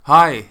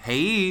Hi,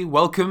 hey,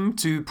 welcome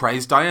to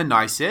Praise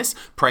Dionysus.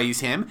 Praise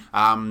him.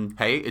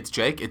 Hey, it's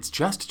Jake. It's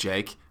just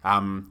Jake.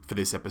 For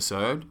this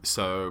episode.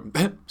 So,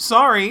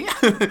 sorry.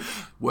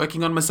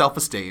 Working on my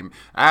self-esteem.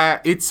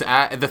 It's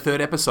the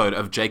third episode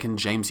of Jake and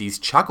Jamesy's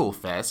Chuckle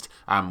Fest.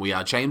 We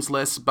are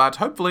Jamesless, but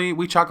hopefully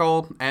we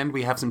chuckle and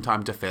we have some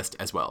time to fest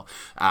as well.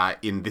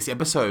 In this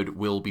episode,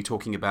 we'll be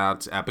talking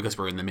about, because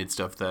we're in the midst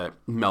of the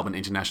Melbourne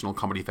International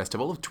Comedy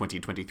Festival of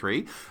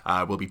 2023,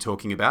 we'll be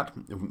talking about,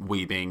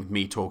 we being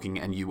me talking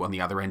and you on the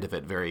other end of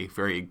it, very,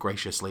 very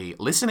graciously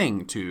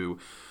listening to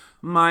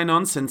my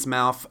nonsense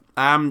mouth.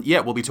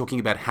 We'll be talking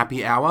about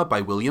Happy Hour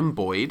by William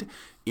Boyd,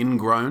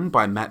 Ingrown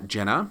by Matt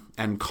Jenner,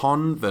 and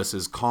Con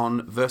versus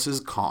Con versus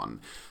Con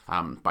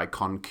by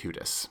Con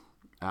Cudis.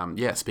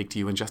 Speak to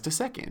you in just a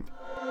second.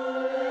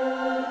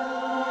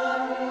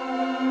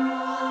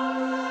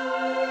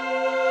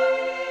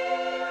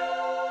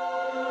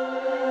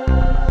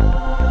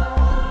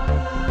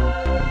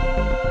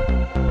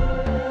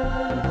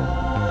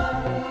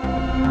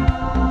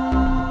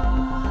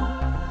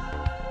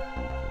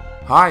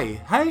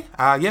 Hi, hey,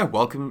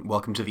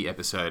 welcome to the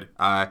episode.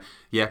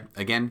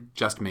 Again,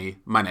 just me.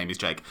 My name is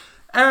Jake.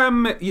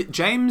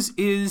 James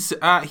is,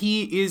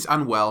 he is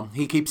unwell.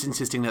 He keeps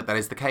insisting that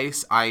is the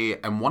case. I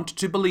want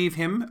to believe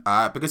him,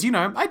 because,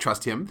 I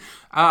trust him.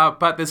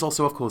 But there's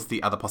also, of course,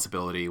 the other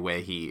possibility where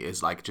he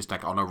is, just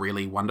on a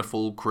really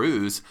wonderful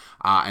cruise,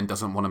 and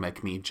doesn't want to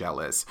make me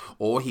jealous.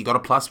 Or he got a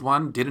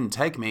 +1, didn't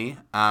take me,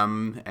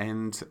 and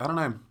I don't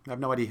know. I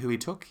have no idea who he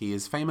took. He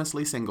is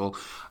famously single.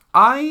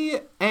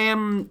 I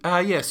am,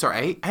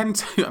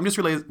 and I'm just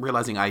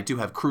realizing I do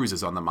have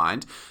cruises on the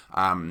mind,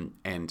 and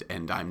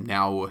I'm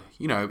now,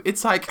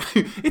 it's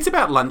it's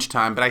about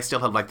lunchtime, but I still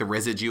have, the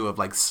residue of,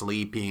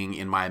 sleeping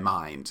in my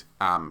mind,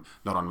 not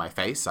on my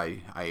face.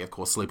 I of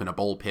course, sleep in a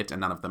ball pit, and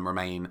none of them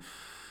remain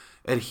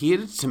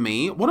adhered to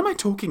me. What am I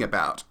talking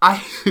about?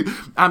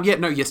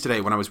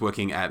 Yesterday when I was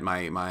working at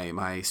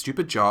my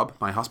stupid job,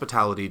 my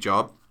hospitality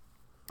job,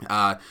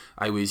 I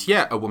was,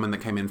 a woman that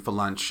came in for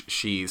lunch.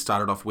 She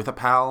started off with a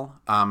pal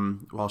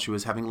while she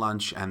was having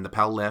lunch, and the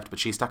pal left, but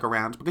she stuck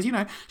around because,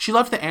 she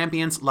loved the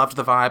ambience, loved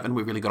the vibe, and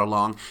we really got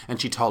along.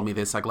 And she told me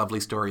this, lovely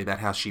story about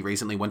how she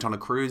recently went on a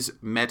cruise,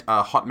 met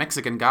a hot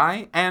Mexican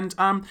guy, and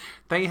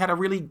they had a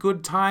really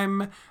good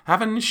time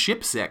having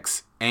ship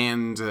sex.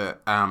 And,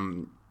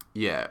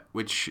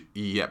 which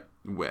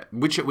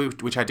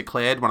I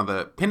declared one of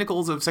the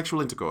pinnacles of sexual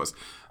intercourse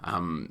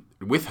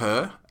with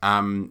her,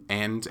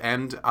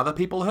 and other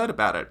people heard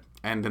about it,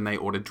 and then they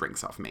ordered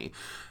drinks off me.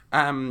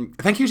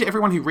 Thank you to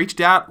everyone who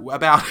reached out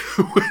about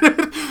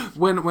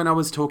when I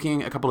was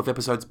talking a couple of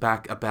episodes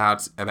back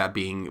about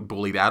being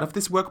bullied out of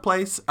this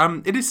workplace.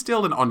 It is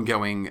still an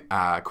ongoing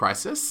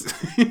crisis,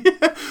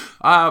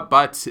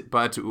 but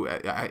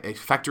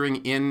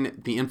factoring in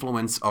the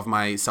influence of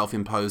my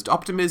self-imposed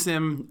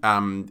optimism,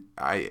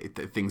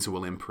 things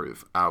will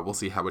improve. We'll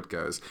see how it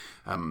goes.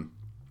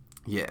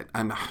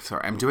 And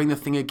sorry, I'm doing the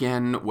thing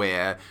again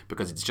where,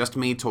 because it's just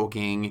me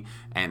talking,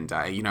 and,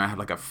 I have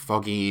a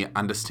foggy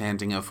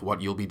understanding of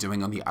what you'll be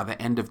doing on the other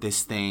end of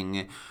this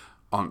thing,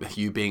 on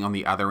you being on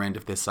the other end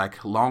of this,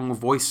 long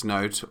voice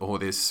note, or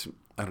this,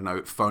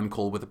 phone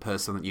call with a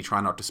person that you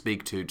try not to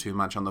speak to too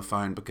much on the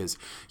phone, because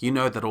you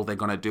know that all they're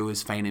going to do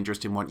is feign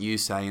interest in what you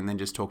say and then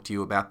just talk to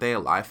you about their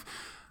life.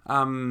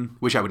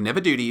 Which I would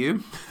never do to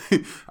you.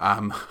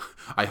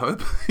 I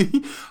hope.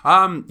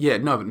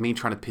 But me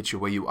trying to picture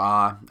where you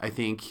are, I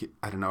think,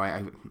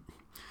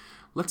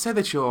 let's say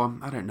that you're,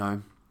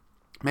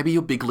 maybe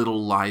you're Big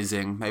Little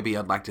Lysing. Maybe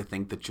I'd like to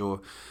think that you're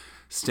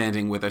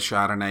standing with a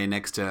Chardonnay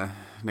next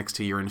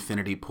to your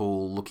infinity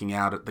pool, looking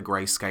out at the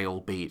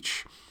grayscale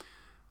beach.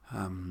 I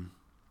don't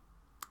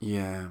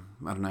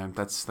know,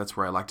 that's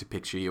where I like to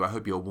picture you. I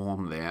hope you're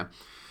warm there.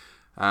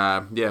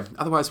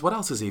 Otherwise, what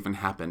else has even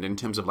happened in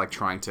terms of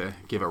trying to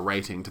give a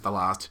rating to the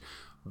last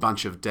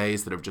bunch of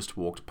days that have just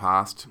walked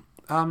past?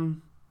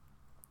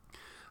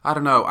 I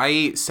don't know.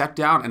 I sat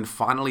down and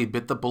finally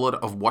bit the bullet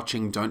of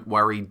watching Don't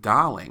Worry,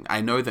 Darling.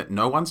 I know that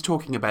no one's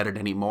talking about it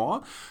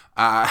anymore,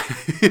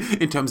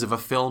 in terms of a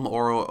film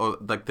or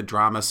the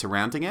drama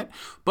surrounding it.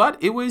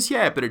 But it was,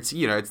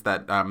 it's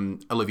that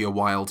Olivia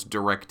Wilde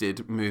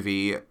directed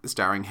movie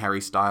starring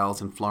Harry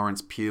Styles and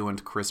Florence Pugh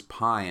and Chris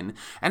Pine.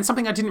 And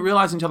something I didn't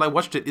realize until I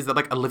watched it is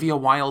that Olivia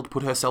Wilde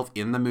put herself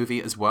in the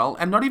movie as well,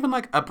 and not even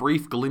a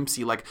brief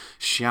glimpsey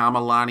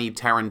Shyamalan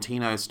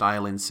Tarantino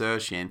style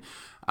insertion.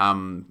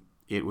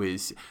 It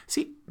was...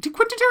 See, did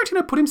Quentin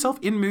Tarantino put himself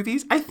in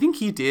movies? I think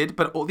he did,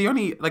 but the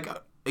only,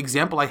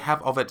 example I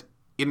have of it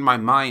in my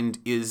mind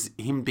is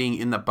him being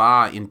in the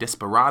bar in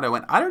Desperado,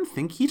 and I don't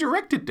think he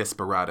directed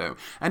Desperado.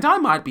 And I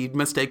might be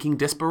mistaking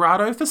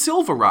Desperado for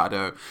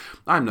Silverado.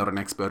 I'm not an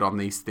expert on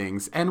these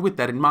things, and with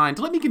that in mind,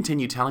 let me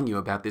continue telling you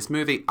about this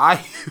movie.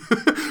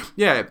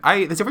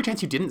 There's every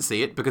chance you didn't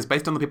see it, because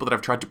based on the people that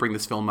I've tried to bring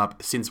this film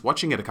up since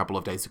watching it a couple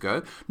of days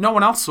ago, no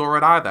one else saw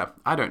it either.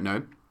 I don't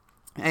know.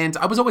 And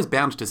I was always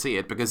bound to see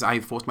it because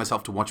I forced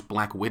myself to watch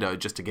Black Widow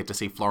just to get to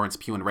see Florence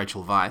Pugh and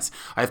Rachel Weisz.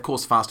 I, of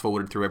course,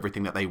 fast-forwarded through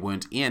everything that they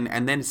weren't in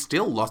and then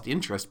still lost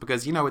interest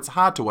because, it's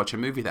hard to watch a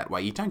movie that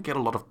way. You don't get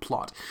a lot of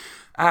plot.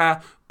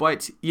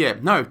 But yeah,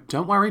 no,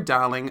 don't worry,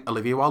 darling.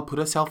 Olivia Wilde put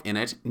herself in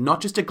it. Not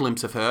just a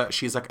glimpse of her.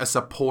 She's like a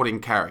supporting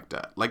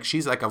character. Like,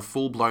 she's like a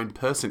full-blown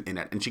person in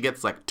it. And she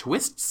gets like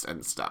twists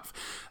and stuff,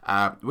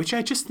 which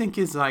I just think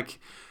is like...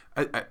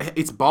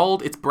 it's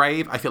bold, it's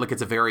brave. I feel like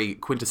it's a very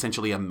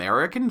quintessentially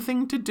American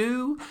thing to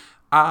do,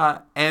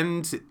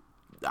 and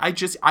it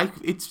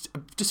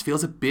just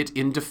feels a bit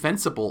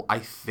indefensible. I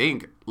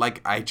think,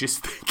 like, I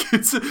just think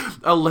it's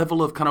a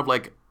level of kind of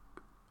like,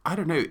 I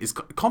don't know,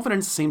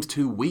 confidence seems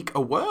too weak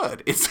a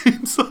word. It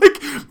seems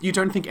like you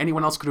don't think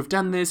anyone else could have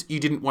done this. You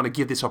didn't want to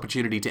give this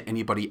opportunity to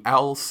anybody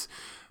else.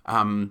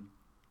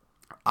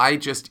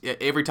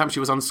 Every time she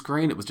was on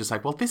screen, it was just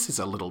like, well, this is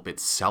a little bit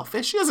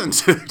selfish,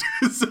 isn't it?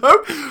 So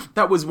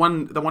that was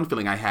the one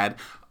feeling I had.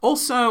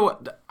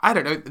 Also, I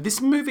don't know, this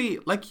movie,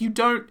 like,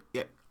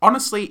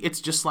 honestly, it's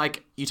just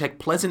like, you take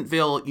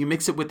Pleasantville, you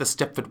mix it with the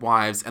Stepford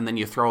Wives, and then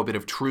you throw a bit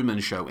of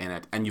Truman Show in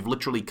it, and you've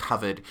literally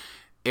covered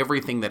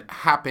everything that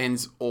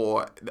happens,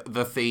 or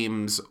the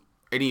themes,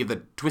 any of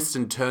the twists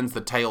and turns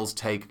the tales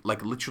take.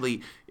 Like,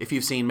 literally, if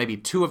you've seen maybe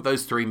 2 of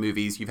those 3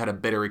 movies, you've had a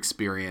better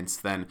experience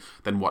than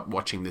what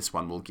watching this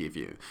one will give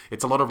you.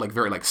 It's a lot of like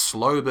very like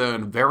slow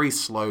burn, very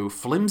slow,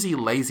 flimsy,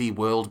 lazy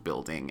world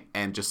building,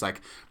 and just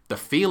like the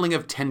feeling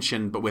of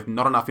tension, but with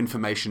not enough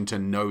information to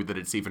know that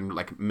it's even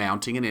like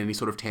mounting in any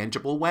sort of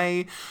tangible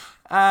way.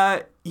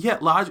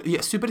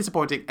 Super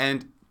disappointing,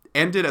 and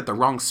ended at the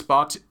wrong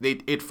spot.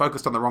 It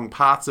focused on the wrong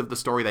parts of the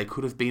story they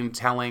could have been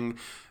telling.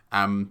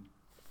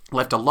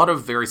 Left a lot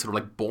of very sort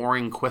of like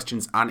boring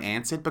questions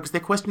unanswered because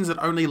they're questions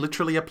that only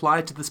literally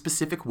apply to the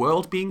specific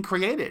world being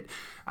created.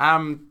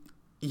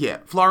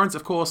 Florence,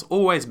 of course,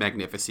 always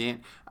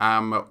magnificent.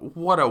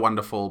 What a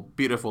wonderful,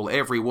 beautiful,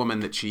 every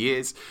woman that she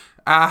is.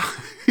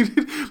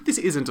 This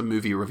isn't a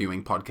movie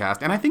reviewing podcast,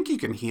 and I think you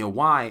can hear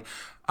why.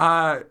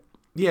 A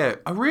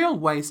real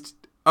waste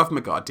of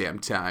my goddamn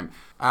time.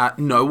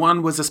 No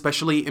one was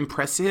especially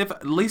impressive,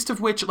 least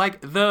of which,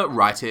 like, the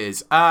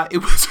writers. It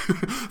was,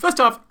 first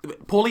off,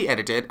 poorly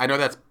edited. I know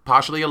that's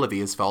partially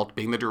Olivia's fault,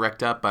 being the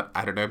director, but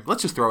I don't know.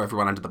 Let's just throw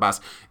everyone under the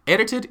bus.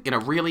 Edited in a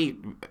really,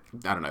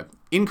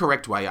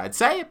 incorrect way, I'd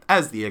say,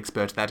 as the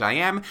expert that I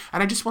am.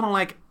 And I just want to,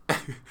 like,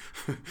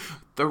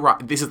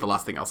 this is the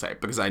last thing I'll say,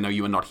 because I know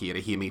you are not here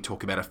to hear me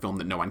talk about a film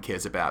that no one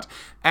cares about.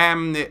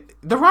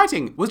 The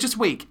writing was just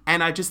weak,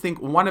 and I just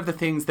think one of the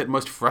things that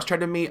most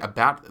frustrated me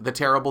about the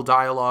terrible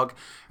dialogue,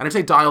 and I'd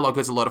say dialogue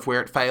is a lot of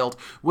where it failed,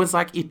 was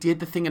like it did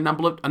the thing a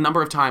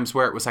number of times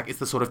where it was like, it's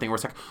the sort of thing where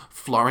it's like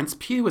Florence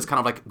Pugh is kind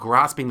of like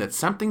grasping that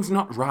something's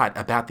not right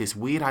about this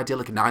weird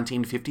idyllic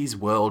 1950s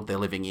world they're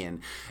living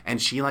in,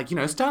 and she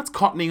starts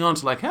cottoning on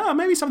to like,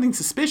 maybe something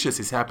suspicious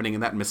is happening in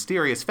that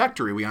mysterious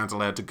factory we aren't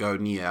allowed to go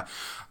near.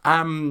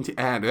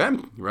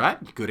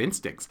 Right? Good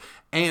instincts.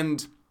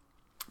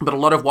 But a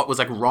lot of what was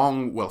like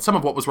wrong, well, some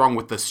of what was wrong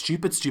with the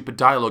stupid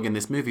dialogue in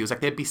this movie was like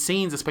there'd be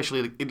scenes,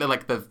 especially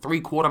like the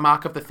 3/4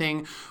 mark of the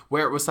thing,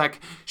 where it was like,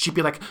 she'd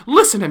be like,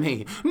 listen to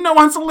me, no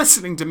one's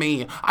listening to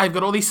me, I've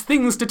got all these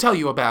things to tell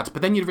you about,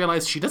 but then you'd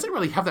realize she doesn't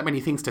really have that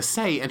many things to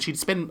say, and she'd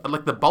spend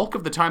like the bulk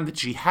of the time that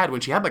she had, when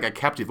she had like a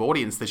captive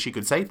audience that she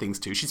could say things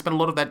to, she'd spend a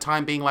lot of that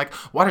time being like,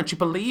 why don't you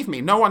believe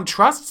me, no one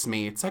trusts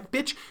me. It's like,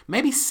 bitch,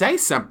 maybe say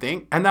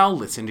something and they'll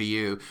listen to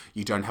you.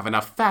 You don't have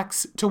enough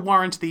facts to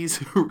warrant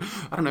these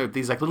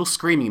these like little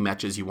screaming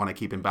matches you want to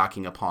keep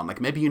embarking upon.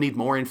 Like, maybe you need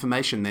more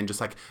information than just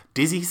like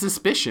dizzy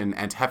suspicion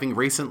and having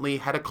recently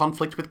had a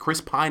conflict with Chris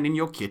Pine in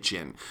your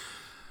kitchen.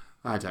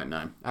 I don't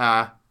know.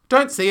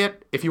 Don't see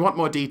it. If you want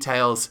more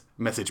details,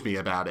 message me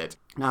about it.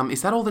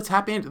 Is that all that's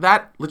happened?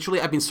 That, literally,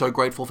 I've been so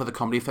grateful for the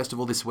comedy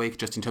festival this week,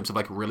 just in terms of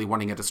like really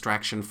wanting a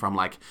distraction from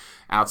like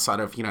outside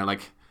of,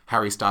 like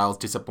Harry Styles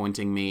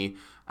disappointing me,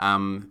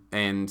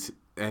 and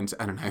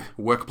I don't know,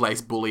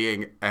 workplace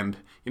bullying and,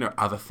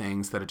 other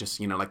things that are just,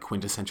 like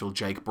quintessential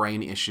Jake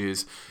brain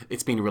issues.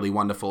 It's been really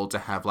wonderful to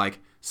have like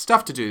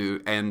stuff to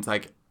do and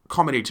like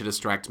comedy to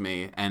distract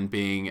me, and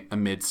being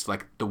amidst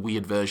like the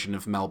weird version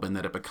of Melbourne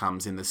that it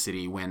becomes in the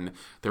city when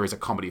there is a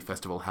comedy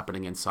festival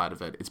happening inside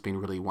of it. It's been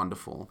really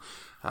wonderful.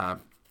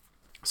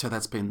 So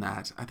that's been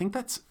that. I think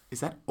is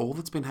that all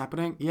that's been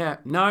happening? Yeah,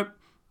 nope.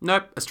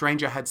 A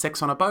stranger had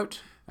sex on a boat,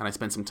 and I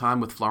spent some time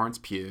with Florence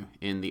Pugh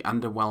in the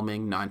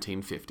underwhelming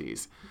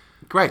 1950s.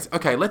 Great.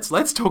 Okay,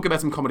 let's talk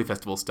about some comedy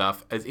festival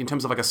stuff. In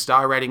terms of like a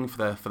star rating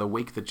for the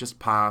week that just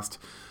passed,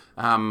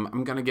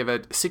 I'm going to give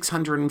it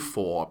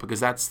 604, because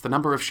that's the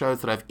number of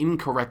shows that I've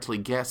incorrectly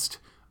guessed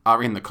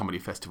are in the comedy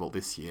festival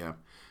this year.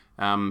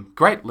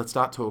 Great. Let's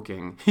start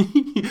talking.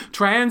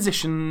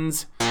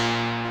 Transitions.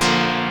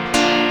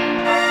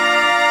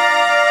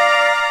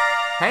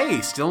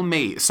 Hey, still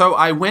me. So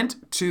I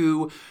went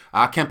to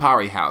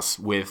Campari House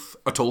with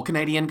a tall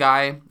Canadian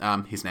guy.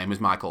 His name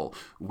is Michael.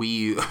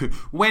 We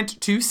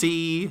went to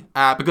see,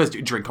 because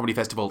during Comedy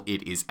Festival,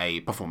 it is a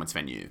performance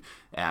venue.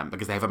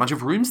 Because they have a bunch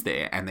of rooms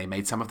there, and they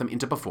made some of them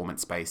into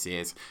performance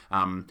spaces.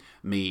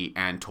 Me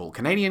and tall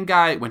Canadian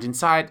guy went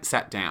inside,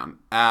 sat down.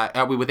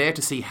 We were there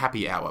to see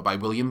Happy Hour by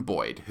William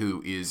Boyd,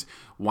 who is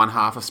one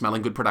half of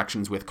Smelling Good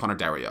Productions with Connor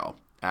Dariel.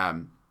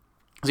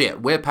 So yeah,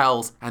 we're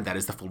pals, and that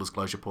is the full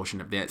disclosure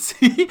portion of this.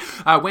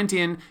 Went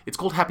in, it's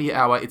called Happy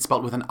Hour, it's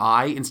spelled with an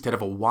I instead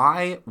of a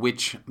Y,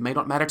 which may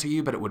not matter to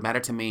you, but it would matter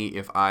to me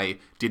if I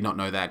did not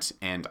know that,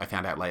 and I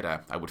found out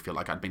later. I would feel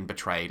like I'd been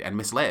betrayed and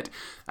misled.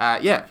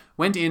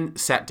 Went in,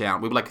 sat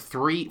down. We were like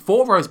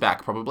 4 rows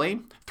back,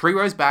 probably. 3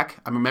 rows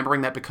back. I'm remembering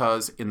that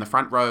because in the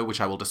front row,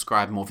 which I will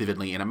describe more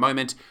vividly in a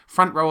moment,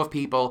 front row of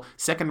people,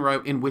 second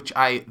row in which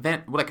I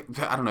then,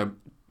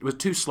 it was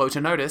too slow to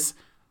notice,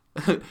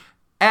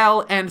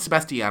 Al and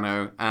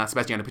Sebastiano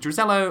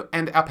Petruzzello,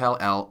 and our pal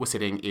Al were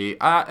sitting in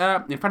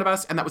front of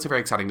us, and that was a very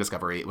exciting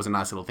discovery. It was a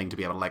nice little thing to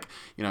be able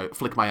to,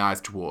 flick my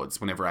eyes towards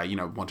whenever I,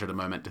 wanted a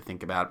moment to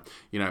think about,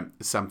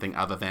 something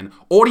other than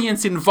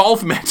audience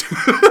involvement.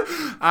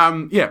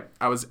 I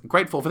was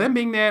grateful for them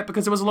being there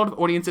because there was a lot of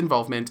audience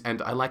involvement,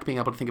 and I like being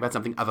able to think about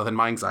something other than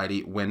my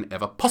anxiety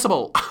whenever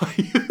possible.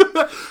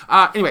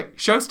 Anyway,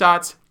 show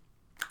starts.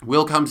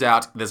 Will comes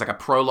out, there's like a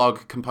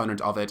prologue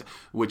component of it,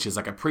 which is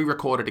like a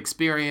pre-recorded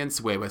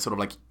experience where we're sort of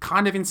like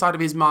kind of inside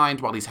of his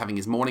mind while he's having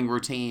his morning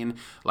routine,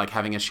 like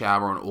having a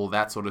shower and all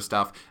that sort of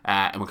stuff,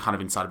 and we're kind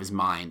of inside of his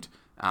mind.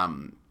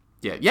 Kind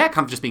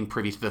of just being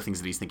privy to the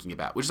things that he's thinking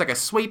about, which is like a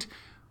sweet,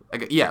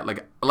 like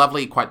a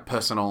lovely, quite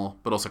personal,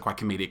 but also quite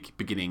comedic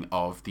beginning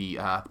of the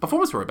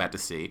performance we're about to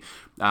see.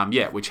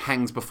 Which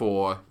hangs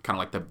before kind of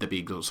like the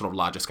big sort of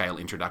larger scale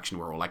introduction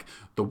where all like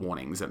the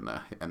warnings and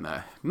the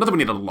not that we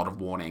needed a lot of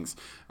warnings,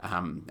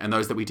 and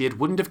those that we did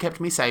wouldn't have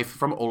kept me safe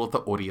from all of the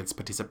audience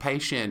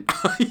participation.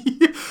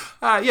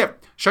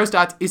 Show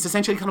starts is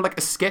essentially kind of like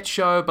a sketch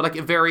show, but like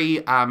a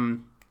very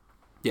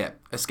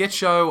a sketch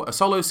show, a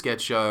solo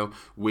sketch show,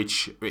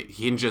 which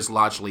hinges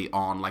largely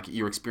on like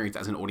your experience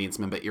as an audience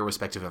member,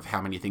 irrespective of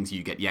how many things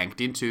you get yanked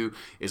into,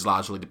 is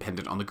largely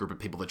dependent on the group of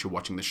people that you're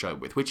watching the show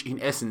with, which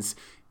in essence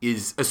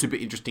is a super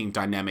interesting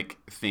dynamic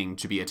thing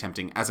to be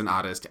attempting as an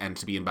artist and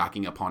to be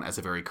embarking upon as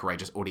a very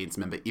courageous audience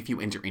member if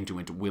you enter into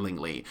it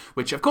willingly,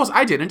 which of course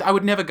I didn't. I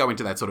would never go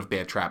into that sort of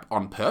bear trap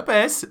on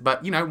purpose,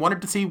 but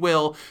wanted to see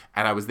Will,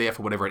 and I was there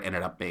for whatever it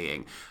ended up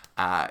being.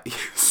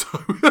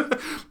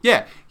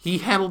 He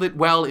handled it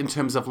well in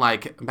terms of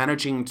like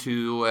managing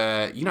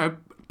to,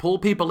 pull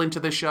people into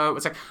the show.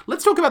 It's like,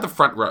 let's talk about the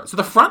front row. So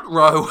the front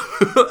row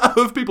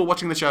of people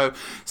watching the show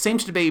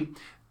seems to be,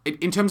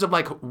 in terms of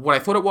like what I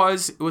thought it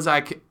was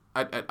like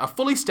a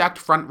fully stacked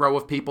front row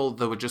of people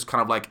that were just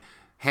kind of like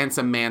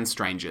handsome man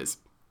strangers.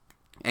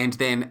 And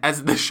then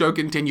as the show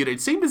continued, it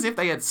seemed as if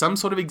they had some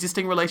sort of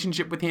existing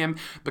relationship with him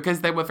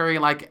because they were very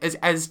like,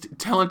 as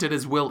talented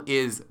as Will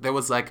is, there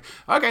was like,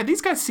 okay,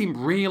 these guys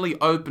seem really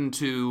open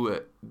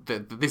to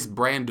this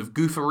brand of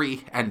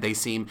goofery, and they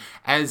seem,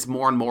 as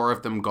more and more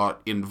of them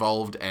got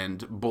involved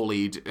and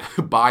bullied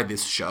by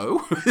this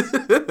show,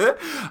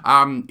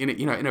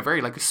 in a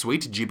very like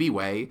sweet jibby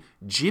way.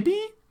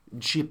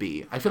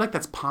 Jibby. I feel like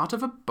that's part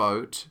of a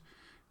boat.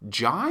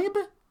 Jibe.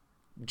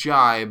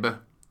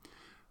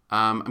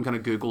 I'm going to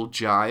Google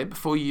jibe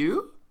for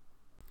you.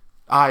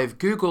 I've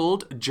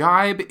Googled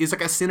jibe is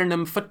like a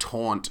synonym for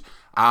taunt.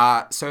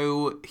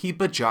 So he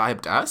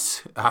bejibed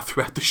us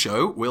throughout the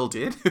show. Will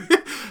did.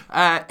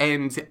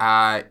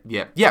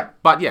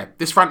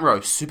 This front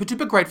row, super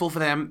duper grateful for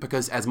them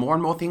because as more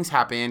and more things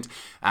happened,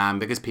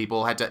 because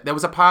people had to, there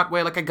was a part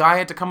where like a guy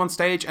had to come on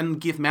stage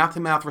and give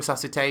mouth-to-mouth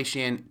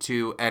resuscitation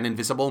to an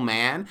invisible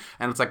man,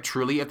 and it's like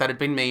truly if that had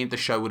been me, the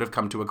show would have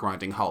come to a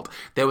grinding halt.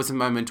 There was a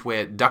moment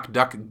where Duck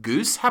Duck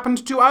Goose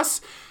happened to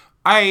us.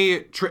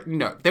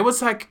 There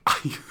was like...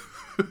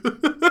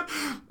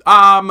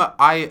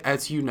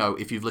 as you know,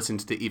 if you've listened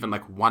to even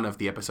like one of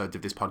the episodes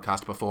of this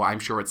podcast before, I'm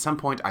sure at some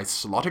point I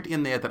slotted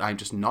in there that I'm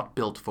just not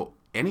built for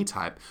any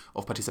type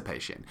of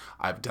participation.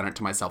 I've done it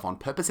to myself on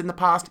purpose in the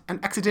past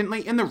and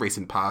accidentally in the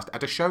recent past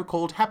at a show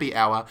called Happy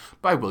Hour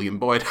by William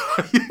Boyd.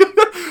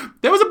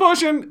 There was a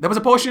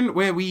portion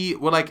where we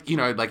were like,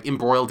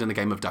 embroiled in the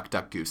game of Duck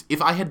Duck Goose.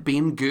 If I had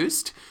been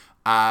goosed,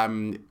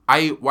 I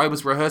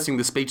was rehearsing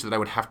the speech that I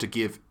would have to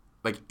give,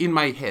 like in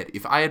my head.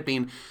 If I had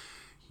been...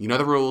 You know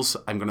the rules.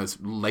 I'm going to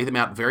lay them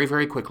out very,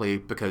 very quickly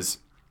because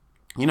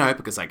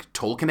like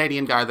tall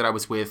Canadian guy that I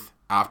was with,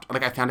 I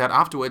found out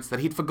afterwards that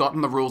he'd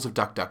forgotten the rules of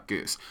Duck Duck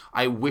Goose.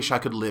 I wish I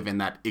could live in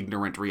that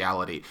ignorant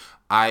reality.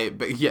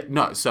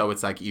 So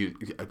it's like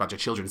a bunch of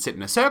children sit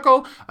in a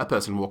circle, a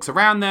person walks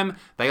around them,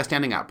 they are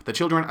standing up, the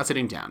children are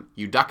sitting down.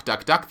 You duck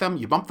them,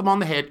 you bump them on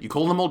the head, you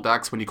call them all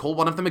ducks. When you call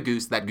one of them a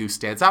goose, that goose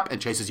stands up and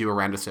chases you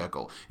around a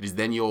circle. It is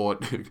then your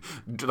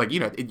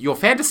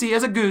fantasy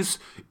as a goose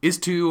is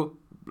to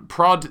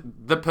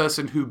prod the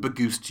person who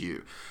begoosed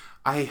you.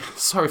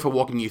 Sorry for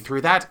walking you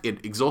through that.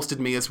 It exhausted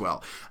me as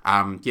well.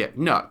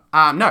 No.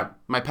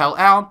 My pal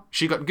Al,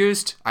 she got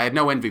goosed. I had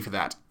no envy for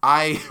that.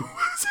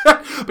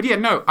 But yeah,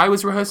 no, I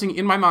was rehearsing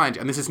in my mind,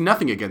 and this is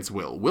nothing against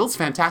Will. Will's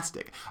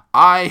fantastic.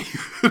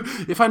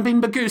 If I'm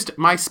being begoosed,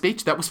 my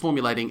speech that was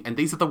formulating, and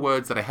these are the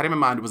words that I had in my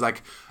mind, it was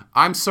like,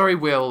 I'm sorry,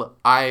 Will,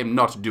 I am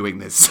not doing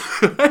this.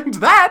 And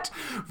that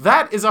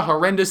is a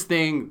horrendous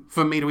thing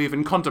for me to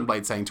even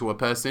contemplate saying to a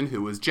person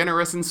who was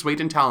generous and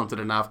sweet and talented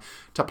enough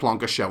to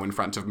plonk a show in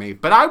front of me.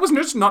 But I was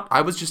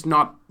just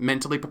not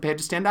mentally prepared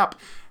to stand up.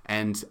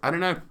 And I don't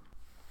know.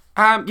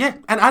 And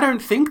I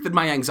don't think that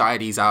my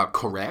anxieties are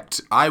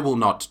correct. I will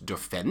not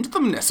defend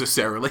them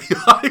necessarily.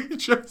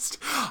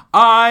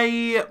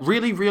 I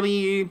really,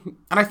 really,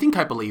 and I think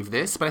I believe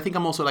this, but I think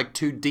I'm also like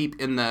too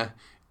deep in the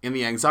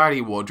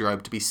anxiety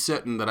wardrobe to be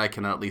certain that I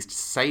can at least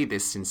say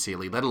this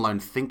sincerely, let alone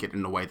think it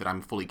in a way that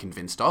I'm fully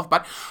convinced of.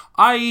 But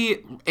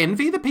I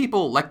envy the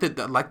people like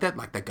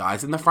the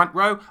guys in the front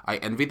row. I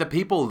envy the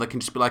people that can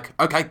just be like,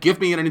 okay,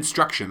 give me an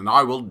instruction and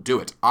I will do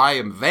it. I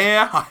am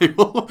there. I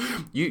will.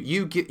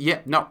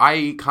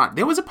 I can't.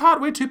 There was a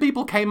part where two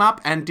people came up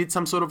and did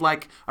some sort of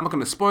like, I'm not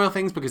going to spoil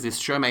things because this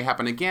show may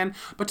happen again,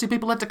 but two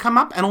people had to come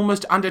up and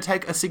almost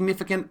undertake a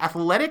significant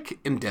athletic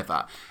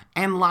endeavor.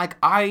 And like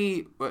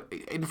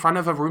in front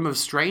of a room of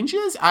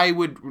strangers, I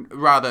would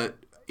rather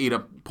eat a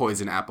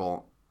poison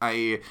apple.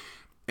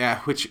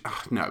 Which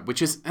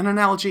is an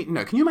analogy.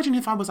 No, can you imagine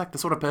if I was like the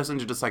sort of person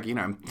to just like,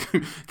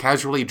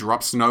 casually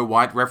drop Snow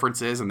White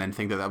references and then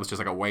think that was just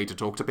like a way to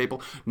talk to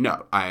people?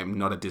 No, I am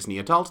not a Disney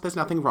adult. There's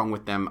nothing wrong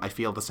with them. I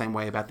feel the same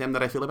way about them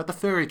that I feel about the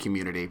furry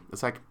community.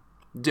 It's like,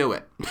 do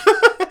it.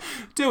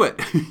 Do it.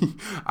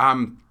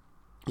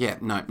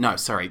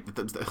 Sorry.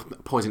 The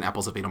poison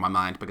apples have been on my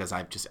mind because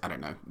I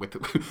don't know, with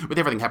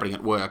everything happening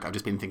at work, I've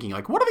just been thinking,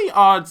 like, what are the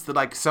odds that,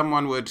 like,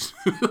 someone would,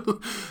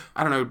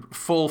 I don't know,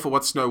 fall for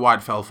what Snow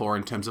White fell for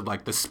in terms of,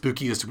 like, the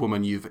spookiest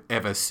woman you've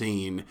ever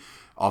seen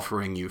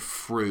offering you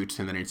fruit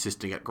and then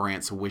insisting it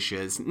grants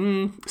wishes.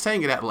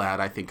 Saying it out loud,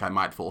 I think I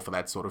might fall for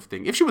that sort of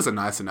thing. If she was a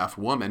nice enough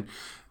woman,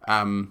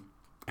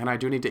 and I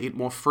do need to eat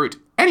more fruit.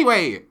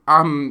 Anyway,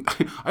 I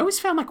always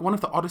found like one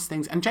of the oddest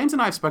things, and James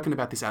and I have spoken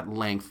about this at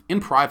length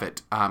in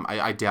private.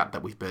 I doubt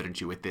that we've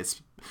burdened you with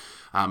this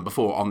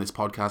before on this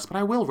podcast, but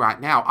I will right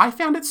now. I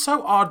found it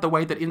so odd the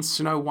way that in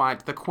Snow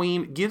White, the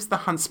Queen gives the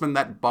huntsman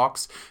that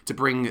box to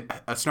bring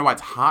Snow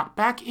White's heart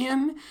back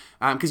in,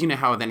 because you know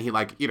how then he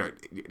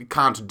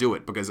can't do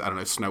it because, I don't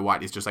know, Snow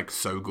White is just like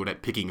so good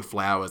at picking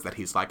flowers that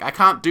he's like, I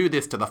can't do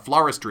this to the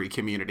floristry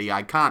community,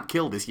 I can't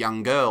kill this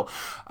young girl.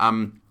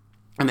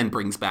 And then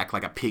brings back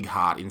like a pig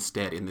heart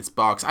instead in this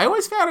box. I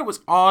always found it was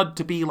odd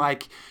to be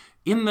like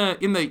in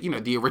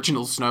the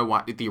original Snow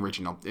White, the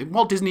original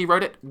Walt Disney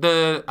wrote it,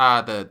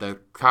 the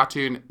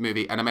cartoon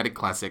movie animated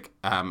classic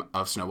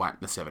of Snow White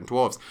and the Seven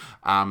Dwarfs,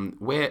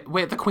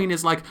 where the Queen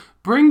is like,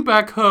 bring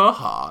back her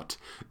heart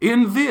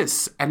in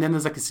this, and then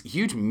there's like this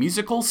huge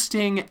musical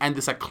sting and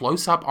this like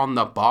close up on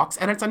the box,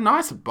 and it's a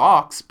nice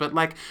box, but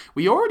like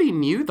we already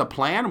knew the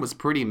plan was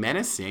pretty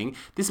menacing.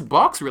 This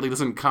box really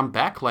doesn't come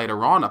back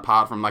later on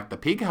apart from like the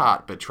pig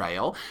heart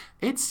betrayal.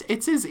 It's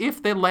as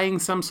if they're laying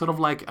some sort of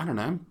like, I don't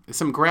know,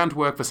 some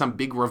groundwork for some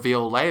big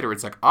reveal later.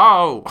 It's like,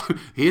 oh,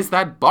 here's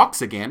that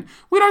box again.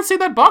 We don't see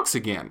that box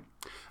again.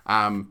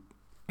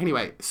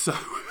 Anyway, so,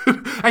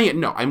 and yeah,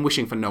 no, I'm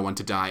wishing for no one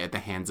to die at the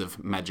hands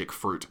of magic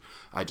fruit.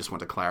 I just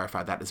want to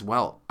clarify that as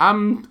well.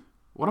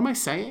 What am I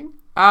saying?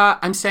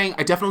 I'm saying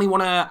I definitely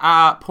want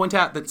to point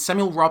out that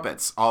Samuel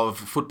Roberts of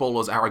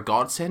Footballers Are a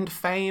Godsend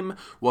fame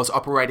was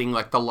operating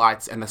like the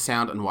lights and the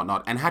sound and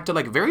whatnot, and had to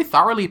like very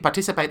thoroughly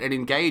participate and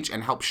engage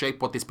and help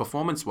shape what this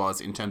performance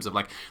was in terms of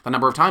like the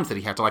number of times that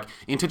he had to like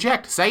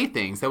interject, say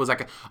things. There was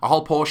like a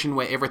whole portion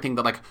where everything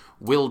that like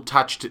Will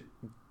touched,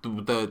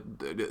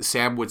 the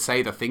Sam would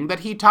say the thing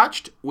that he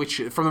touched, which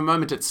from the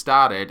moment it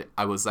started,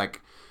 I was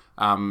like,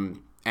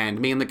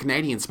 and me and the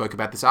Canadian spoke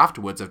about this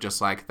afterwards of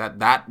just like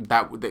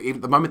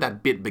the moment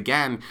that bit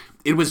began,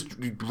 it was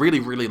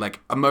really, really like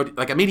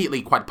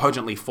immediately quite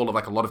potently full of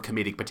like a lot of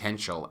comedic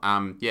potential.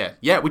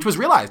 Which was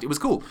realized. It was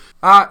cool.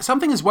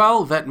 Something as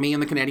well that me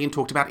and the Canadian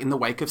talked about in the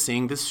wake of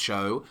seeing this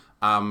show,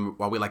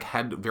 while we like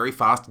had very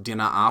fast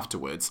dinner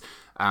afterwards,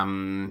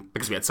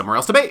 because we had somewhere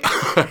else to be.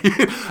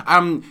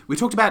 We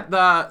talked about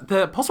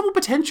the possible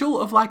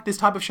potential of like this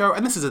type of show,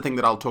 and this is a thing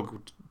that I'll talk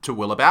to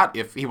Will about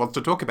if he wants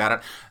to talk about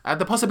it.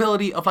 The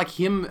possibility of like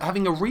him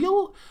having a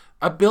real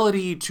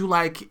ability to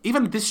like,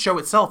 even this show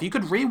itself, you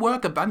could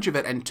rework a bunch of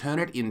it and turn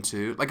it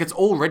into like, it's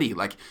already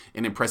like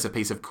an impressive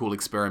piece of cool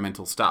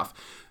experimental stuff.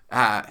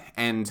 But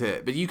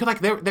you could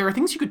like, there are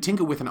things you could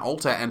tinker with and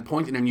alter and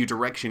point in a new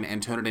direction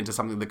and turn it into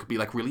something that could be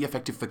like really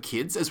effective for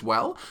kids as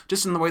well.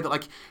 Just in the way that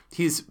like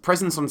his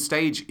presence on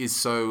stage is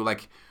so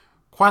like,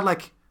 quite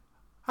like,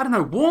 I don't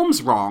know,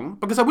 warm's wrong,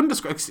 because I wouldn't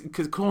describe,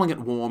 because calling it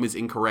warm is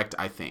incorrect,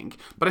 I think.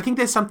 But I think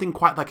there's something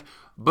quite like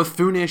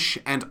buffoonish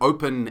and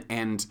open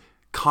and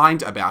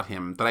kind about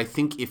him that I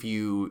think if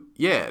you,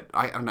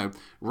 I don't know,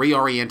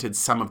 reoriented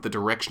some of the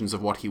directions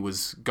of what he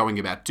was going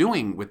about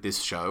doing with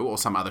this show or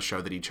some other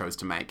show that he chose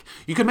to make,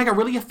 you could make a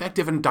really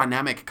effective and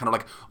dynamic, kind of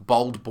like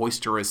bold,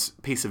 boisterous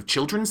piece of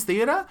children's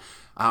theatre.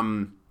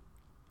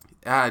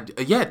 I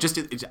could just,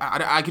 as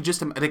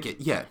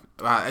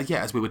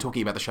we were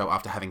talking about the show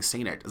after having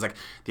seen it, it's like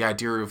the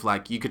idea of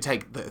like, you could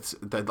take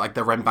the like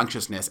the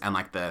rambunctiousness and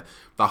like the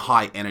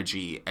high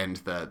energy and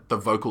the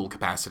vocal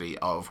capacity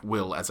of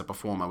Will as a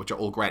performer, which are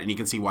all great. And you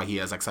can see why he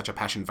has like such a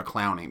passion for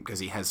clowning, because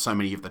he has so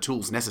many of the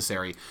tools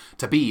necessary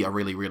to be a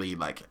really, really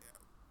like,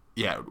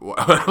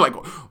 like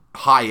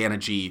high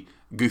energy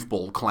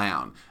goofball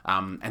clown.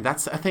 And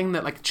that's a thing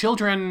that like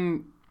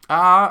children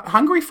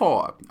hungry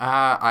for.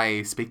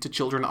 I speak to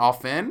children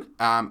often,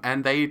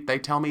 and they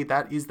tell me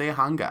that is their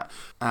hunger.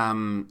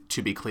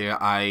 To be clear,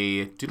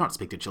 I do not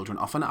speak to children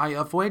often. I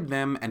avoid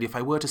them, and if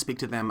I were to speak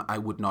to them, I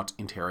would not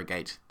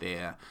interrogate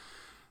their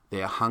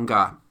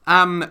hunger.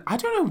 I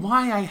don't know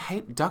why I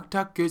hate Duck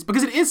Duck Goose,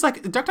 because it is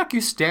like, Duck Duck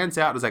Goose stands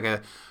out as like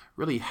a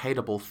really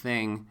hateable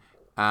thing.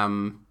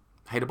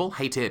 Hateable?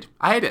 Hated.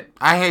 I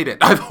hate it.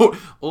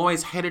 I've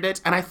always hated it.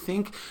 And I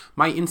think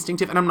my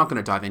instinctive, and I'm not going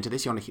to dive into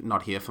this, you're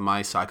not here for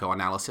my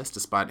psychoanalysis,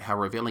 despite how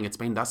revealing it's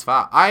been thus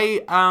far.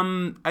 I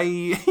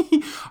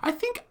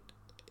think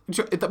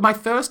that my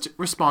first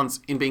response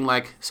in being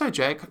like, so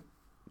Jake,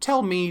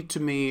 tell me,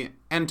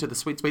 and to the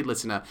sweet, sweet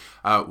listener,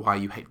 why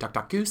you hate Duck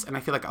Duck Goose. And I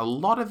feel like a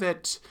lot of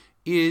it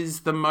is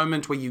the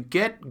moment where you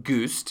get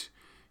goosed,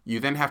 you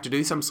then have to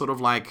do some sort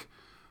of like,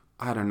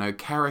 I don't know,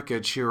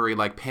 caricature,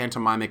 like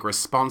pantomimic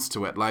response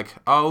to it, like,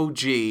 oh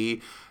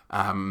gee,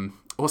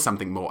 or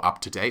something more up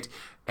to date.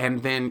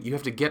 And then you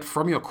have to get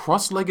from your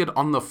cross-legged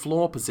on the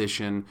floor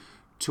position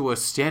to a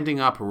standing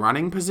up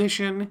running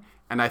position.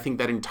 And I think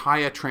that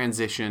entire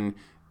transition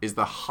is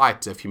the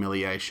height of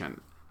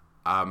humiliation.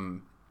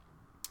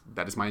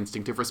 That is my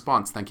instinctive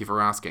response. Thank you for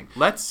asking.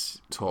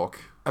 Let's talk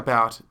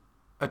about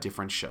a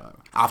different show.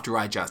 After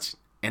I just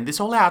end this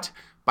all out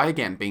by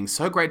again being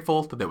so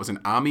grateful that there was an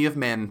army of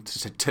men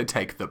to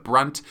take the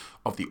brunt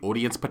of the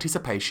audience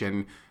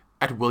participation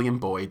at William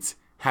Boyd's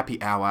Happy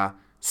Hour,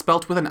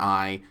 spelt with an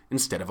I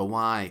instead of a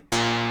Y.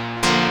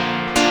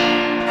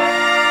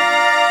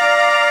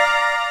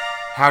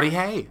 Howdy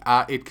hey,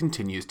 it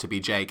continues to be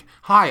Jake.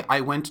 Hi,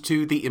 I went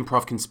to the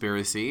Improv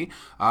Conspiracy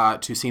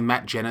to see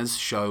Matt Jenner's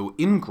show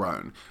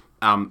Ingrown.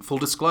 Full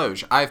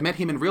disclosure, I've met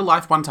him in real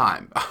life one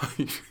time.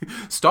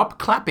 Stop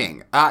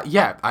clapping.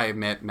 I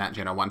met Matt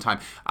Jenner one time.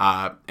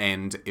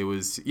 And it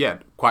was,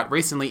 quite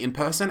recently in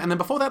person. And then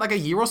before that, like a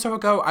year or so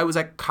ago, I was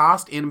like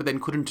cast in, but then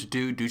couldn't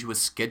do due to a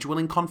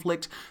scheduling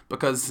conflict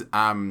because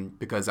I'm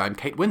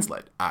Kate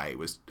Winslet. I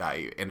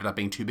ended up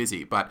being too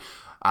busy, but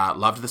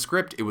loved the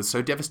script. It was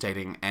so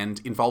devastating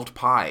and involved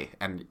pie.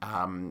 And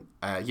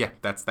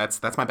that's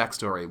my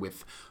backstory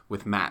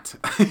with Matt.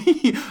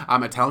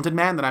 I'm a talented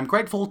man that I'm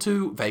grateful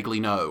to vaguely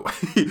know.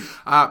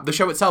 The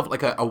show itself,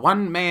 like a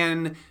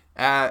one-man,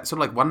 sort of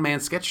like one-man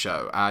sketch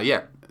show.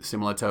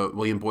 Similar to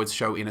William Boyd's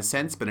show in a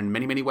sense, but in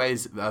many, many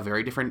ways, a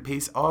very different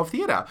piece of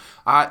theatre.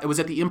 It was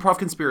at the Improv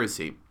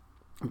Conspiracy,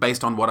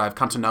 based on what I've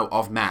come to know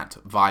of Matt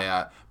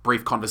via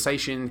brief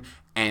conversation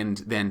and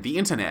then the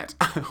internet.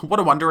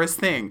 What a wondrous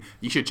thing.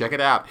 You should check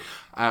it out.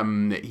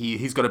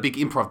 He's got a big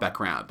improv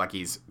background. Like,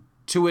 he's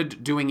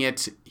toured doing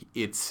it.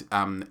 It's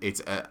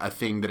a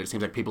thing that it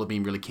seems like people have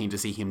been really keen to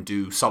see him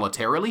do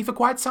solitarily for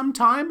quite some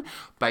time,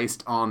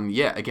 based on,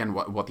 again,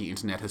 what the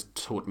internet has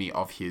taught me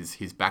of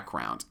his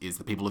background, is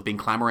that people have been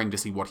clamoring to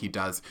see what he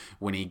does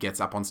when he gets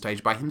up on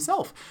stage by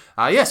himself.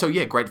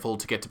 Grateful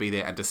to get to be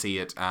there and to see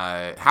it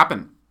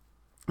happen.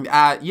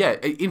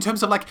 In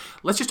terms of, like,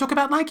 let's just talk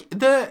about, like,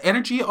 the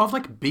energy of,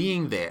 like,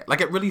 being there.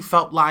 Like, it really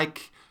felt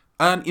like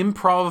an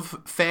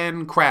improv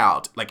fan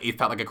crowd. Like, it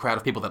felt like a crowd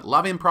of people that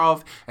love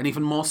improv, and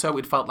even more so,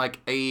 it felt like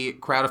a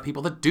crowd of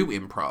people that do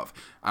improv.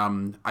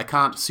 I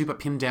can't super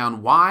pin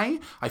down why.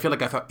 I feel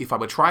like if I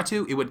would try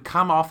to, it would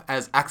come off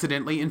as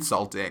accidentally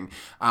insulting.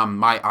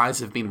 My eyes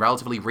have been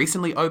relatively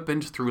recently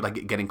opened through,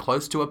 like, getting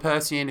close to a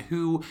person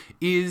who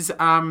is,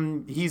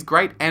 he's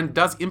great and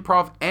does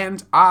improv,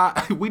 and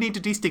we need to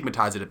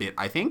destigmatize it a bit,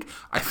 I think.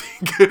 I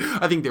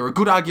think there are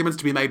good arguments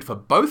to be made for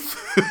both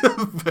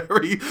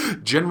very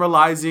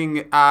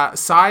generalizing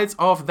sides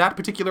of that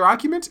particular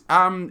argument.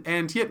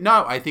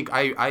 I think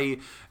I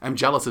am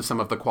jealous of some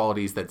of the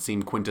qualities that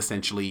seem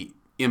quintessentially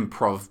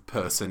improv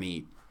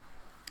person-y,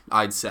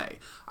 I'd say.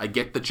 I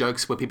get the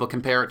jokes where people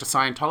compare it to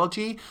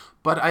Scientology,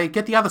 but I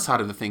get the other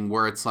side of the thing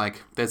where it's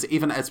like, there's,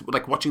 even as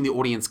like watching the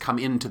audience come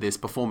into this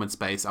performance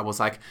space, I was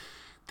like,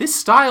 this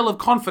style of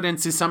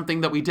confidence is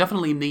something that we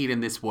definitely need in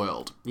this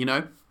world, you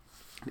know?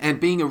 And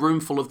being a room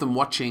full of them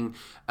watching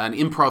an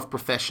improv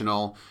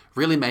professional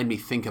really made me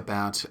think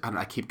about, and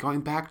I keep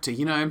going back to,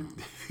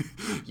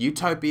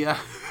 Utopia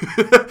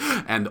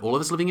and all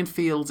of us living in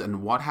fields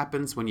and what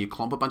happens when you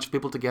clump a bunch of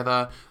people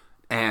together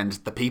And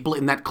the people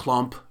in that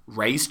clump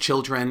raise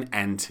children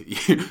and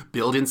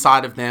build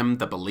inside of them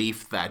the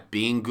belief that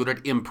being good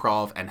at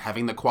improv and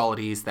having the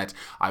qualities that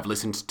I've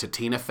listened to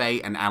Tina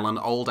Fey and Alan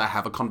Alda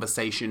have a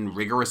conversation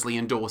rigorously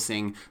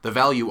endorsing the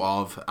value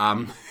of,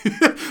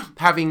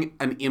 having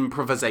an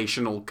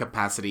improvisational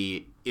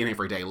capacity in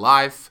everyday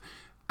life,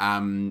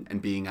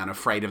 and being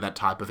unafraid of that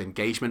type of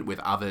engagement with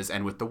others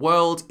and with the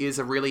world is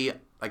a really,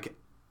 like,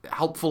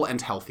 helpful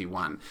and healthy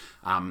one.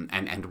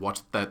 And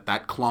what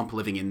that clump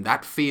living in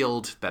that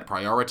field that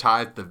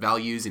prioritized the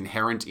values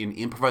inherent in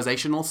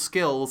improvisational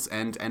skills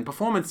and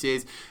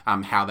performances,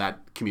 how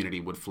that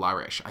community would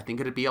flourish. I think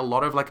it'd be a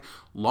lot of, like,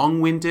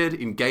 long-winded,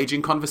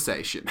 engaging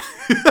conversation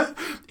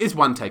is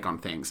one take on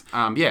things.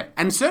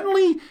 And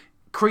certainly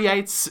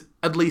creates,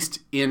 at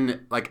least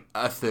in, like,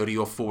 a 30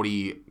 or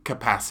 40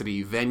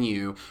 capacity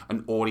venue,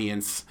 an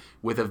audience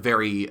with a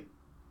very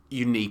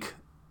unique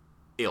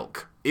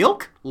ilk.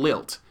 Ilk?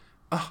 Lilt.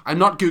 Ugh, I'm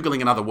not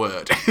Googling another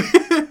word.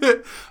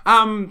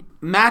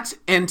 Matt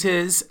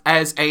enters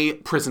as a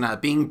prisoner,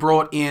 being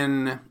brought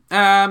in,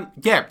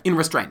 in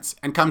restraints,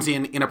 and comes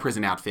in a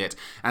prison outfit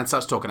and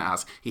starts talking to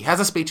us. He has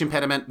a speech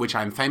impediment, which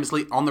I'm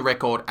famously on the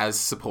record as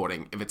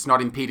supporting. If it's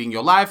not impeding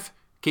your life,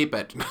 keep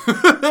it.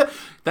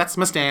 That's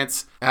my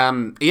stance.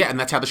 And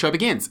that's how the show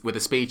begins, with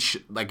a speech,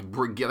 like,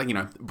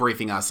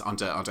 briefing us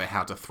onto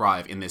how to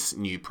thrive in this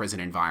new prison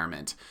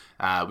environment,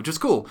 which was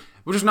cool,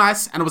 which was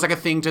nice, and it was like a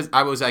thing.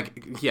 I was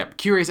like,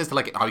 curious as to,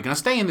 like, are we going to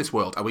stay in this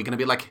world? Are we going to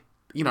be like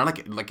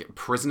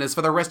prisoners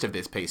for the rest of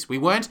this piece? We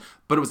weren't,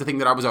 but it was a thing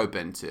that I was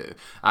open to.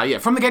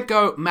 From the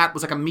get-go, Matt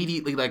was, like,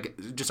 immediately,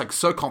 like, just, like,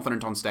 so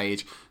confident on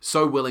stage,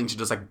 so willing to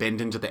just, like,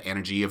 bend into the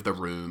energy of the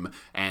room,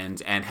 and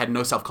had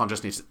no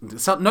self-consciousness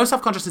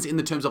in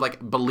the terms of,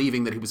 like,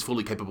 believing that he was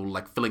fully capable of,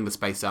 like, filling the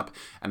space up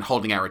and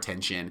holding our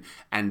attention,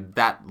 and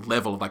that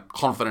level of, like,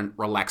 confident,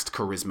 relaxed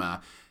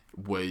charisma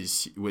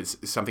was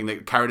something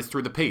that carried us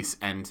through the piece.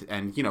 And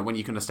when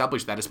you can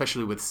establish that,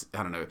 especially with,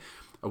 I don't know,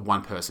 a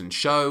one-person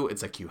show,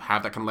 it's like you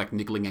have that kind of, like,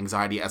 niggling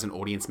anxiety as an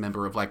audience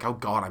member of, like, oh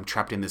god, I'm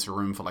trapped in this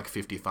room for, like,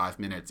 55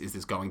 minutes. Is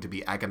this going to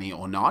be agony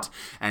or not?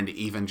 And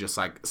even just,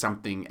 like,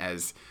 something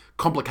as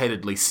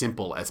complicatedly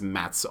simple as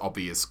Matt's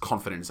obvious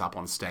confidence up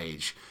on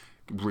stage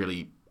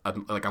really,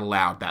 like,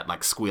 allowed that,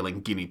 like,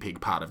 squealing guinea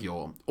pig part of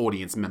your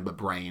audience member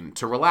brain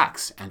to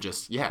relax and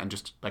just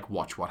like,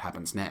 watch what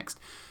happens next.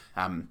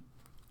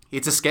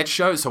 It's a sketch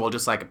show, so I'll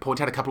just, like,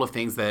 point out a couple of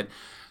things that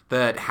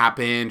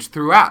happened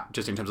throughout,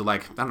 just in terms of,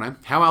 like, I don't know,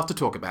 how else to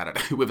talk about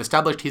it. We've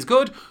established he's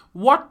good.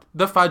 What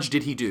the fudge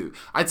did he do?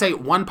 I'd say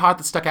one part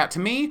that stuck out to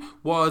me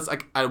was,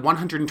 like, a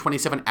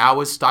 127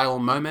 hours style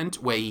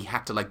moment where he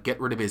had to, like, get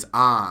rid of his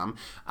arm,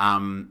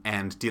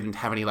 and didn't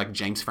have any, like,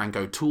 James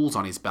Franco tools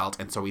on his belt,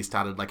 and so he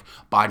started, like,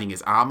 biting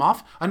his arm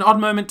off. An odd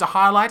moment to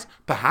highlight,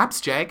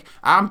 perhaps, Jake,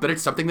 but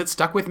it's something that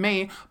stuck with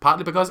me,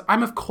 partly because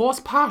I'm, of course,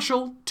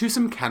 partial to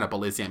some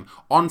cannibalism.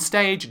 On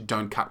stage,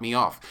 don't cut me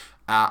off.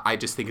 I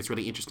just think it's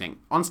really interesting.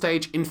 On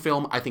stage, in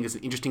film, I think it's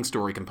an interesting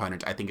story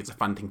component. I think it's a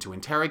fun thing to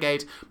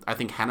interrogate. I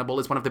think Hannibal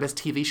is one of the best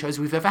TV shows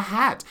we've ever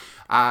had.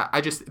 I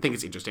just think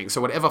it's interesting.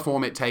 So whatever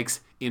form it takes,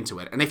 into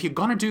it. And if you're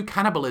gonna do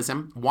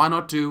cannibalism, why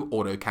not do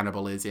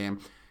auto-cannibalism?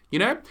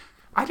 But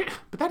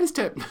that is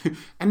to...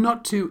 and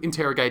not to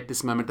interrogate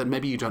this moment that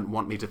maybe you don't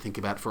want me to think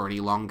about for any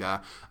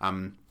longer.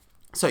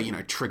 So,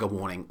 trigger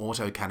warning,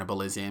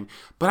 auto-cannibalism.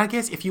 But I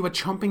guess if you were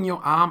chomping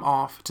your arm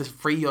off to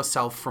free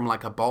yourself from,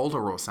 like, a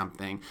boulder or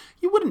something,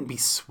 you wouldn't be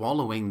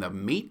swallowing the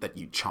meat that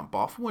you chomp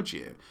off, would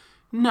you?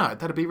 No,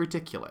 that'd be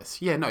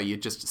ridiculous. Yeah, no,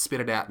 you'd just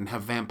spit it out and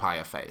have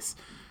vampire face.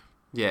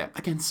 Yeah,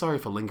 again, sorry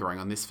for lingering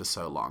on this for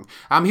so long.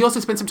 He also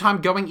spent some time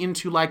going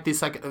into, like,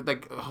 this,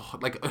 like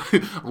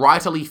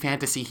writerly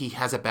fantasy he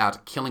has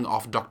about killing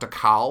off Dr.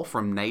 Carl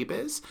from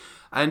Neighbours.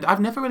 And I've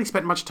never really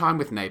spent much time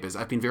with Neighbours.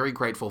 I've been very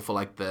grateful for,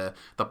 like, the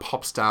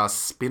pop star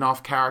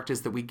spin-off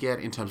characters that we get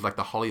in terms of, like,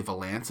 the Holly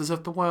Valances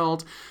of the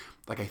world.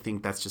 Like, I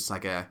think that's just, I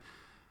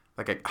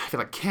feel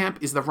like camp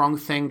is the wrong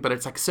thing, but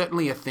it's, like,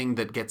 certainly a thing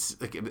that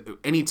gets, like,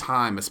 any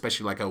time,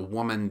 especially, like, a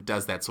woman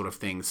does that sort of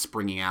thing,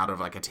 springing out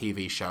of, like, a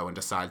TV show and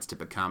decides to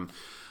become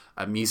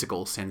a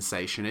musical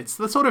sensation. It's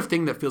the sort of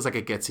thing that feels like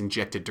it gets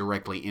injected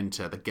directly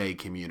into the gay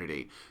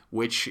community,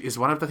 which is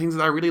one of the things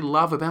that I really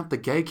love about the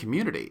gay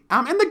community.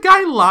 And the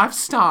gay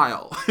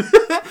lifestyle.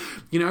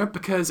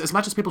 Because as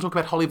much as people talk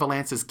about Holly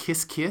Valance's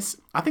Kiss Kiss,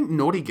 I think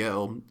Naughty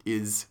Girl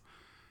is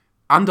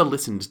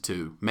under-listened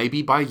to,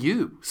 maybe by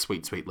you,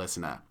 sweet, sweet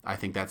listener. I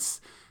think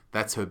that's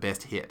her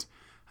best hit.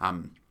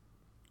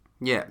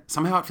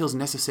 Somehow it feels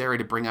necessary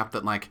to bring up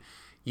that, like,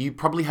 you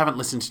probably haven't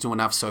listened to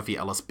enough Sophie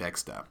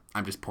Ellis-Bextor.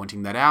 I'm just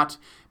pointing that out.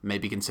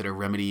 Maybe consider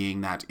remedying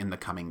that in the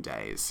coming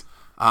days.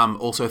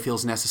 Also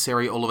feels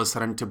necessary all of a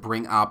sudden to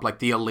bring up, like,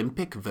 the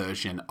Olympic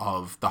version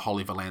of the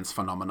Holly Valance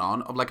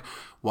phenomenon of, like,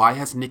 why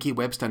has Nikki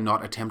Webster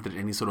not attempted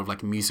any sort of,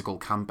 like, musical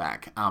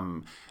comeback?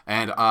 And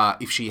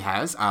if she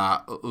has,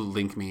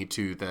 link me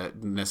to the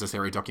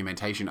necessary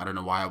documentation. I don't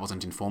know why I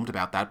wasn't informed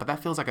about that, but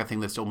that feels like a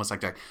thing that's almost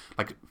like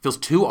feels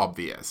too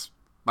obvious.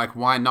 Like,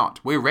 why not?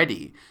 We're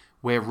ready.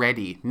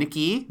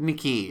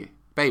 Nikki,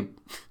 babe,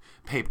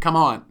 Peep, come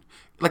on.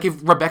 Like,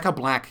 if Rebecca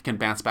Black can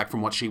bounce back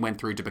from what she went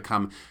through to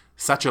become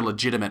such a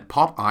legitimate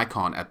pop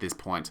icon at this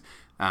point,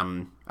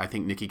 I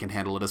think Nikki can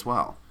handle it as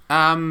well.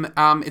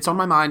 It's on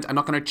my mind. I'm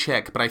not going to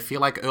check, but I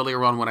feel like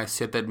earlier on when I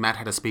said that Matt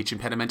had a speech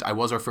impediment, I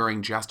was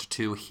referring just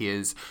to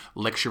his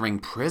lecturing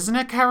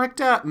prisoner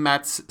character.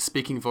 Matt's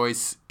speaking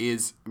voice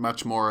is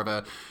much more of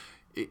a...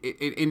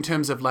 in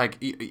terms of, like,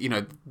 you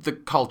know, the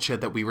culture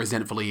that we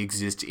resentfully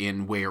exist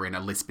in, wherein a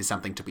lisp is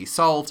something to be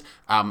solved,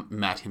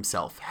 Matt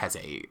himself has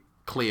a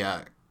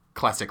clear,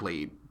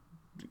 classically,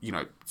 you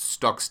know,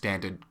 stock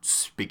standard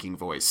speaking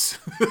voice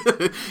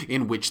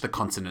in which the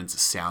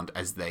consonants sound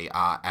as they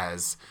are,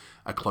 as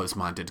a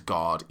close-minded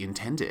God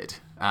intended.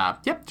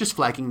 Yep, just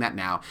flagging that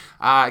now.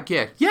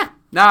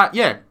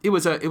 It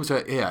was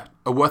a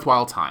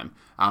worthwhile time.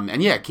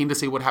 And yeah, keen to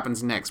see what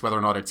happens next, whether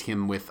or not it's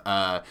him with,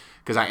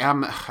 because I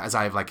am, as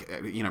I've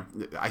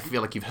I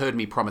feel like you've heard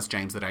me promise,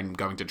 James, that I'm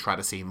going to try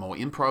to see more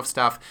improv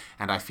stuff,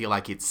 and I feel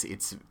like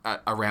it's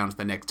around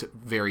the next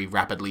very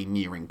rapidly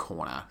nearing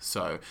corner.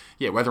 So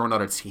yeah, whether or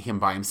not it's him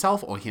by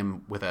himself or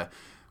him with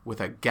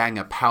a gang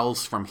of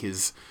pals from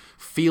his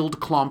field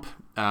clump,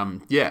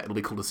 it'll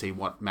be cool to see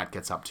what Matt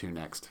gets up to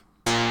next.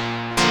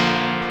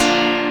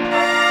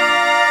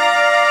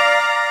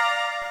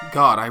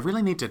 God, I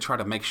really need to try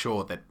to make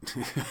sure that,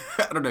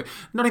 I don't know,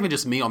 not even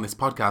just me on this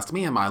podcast,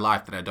 me in my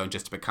life, that I don't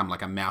just become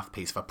like a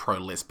mouthpiece for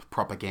pro-lisp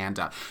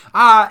propaganda.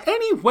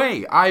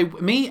 Anyway,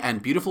 me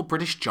and beautiful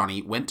British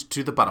Johnny went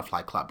to the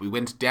Butterfly Club. We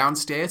went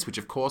downstairs, which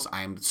of course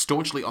I am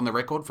staunchly on the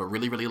record for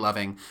really, really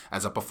loving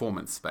as a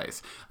performance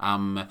space.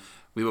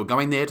 We were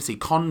going there to see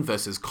Con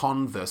versus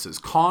Con versus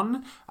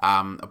Con,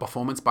 a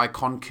performance by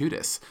Con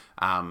Kudus,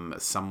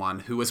 someone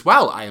who as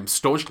well I am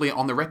staunchly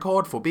on the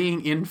record for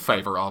being in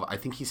favour of. I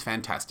think he's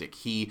fantastic.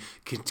 He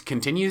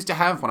continues to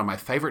have one of my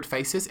favourite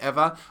faces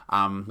ever.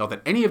 Not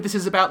that any of this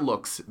is about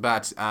looks,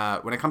 but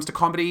when it comes to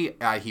comedy,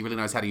 he really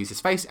knows how to use his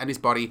face and his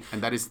body,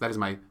 and that is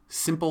my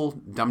simple,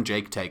 dumb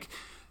Jake take.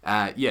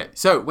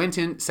 So went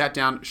in, sat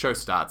down, show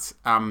starts.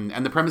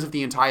 And the premise of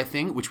the entire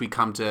thing, which we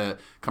come to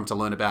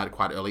learn about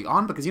quite early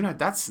on, because, you know,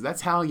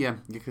 that's how you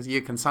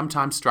can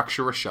sometimes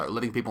structure a show,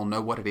 letting people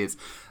know what it is.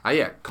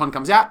 Con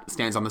comes out,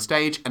 stands on the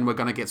stage, and we're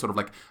going to get sort of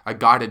like a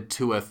guided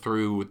tour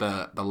through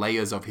the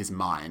layers of his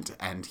mind,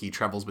 and he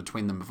travels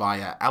between them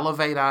via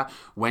elevator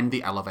when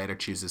the elevator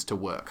chooses to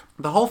work.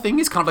 The whole thing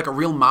is kind of like a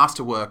real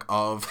masterwork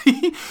of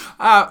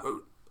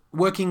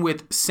working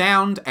with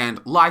sound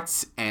and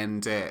lights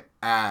and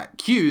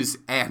cues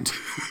and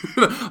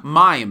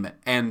mime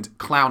and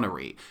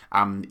clownery.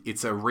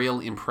 It's a real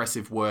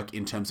impressive work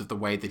in terms of the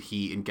way that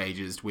he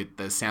engages with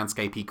the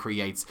soundscape he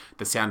creates,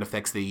 the sound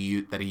effects that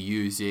he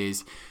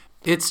uses.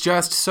 It's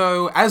just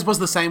so, as was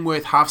the same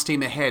with Half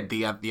Steam Ahead,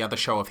 the other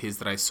show of his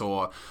that I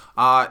saw.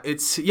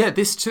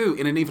 This too,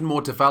 in an even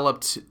more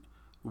developed,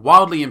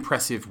 wildly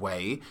impressive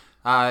way.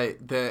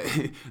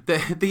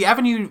 The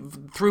avenue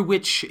through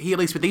which he, at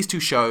least with these two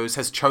shows,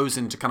 has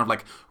chosen to kind of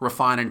like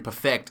refine and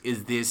perfect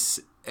is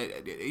this,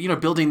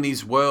 building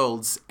these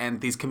worlds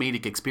and these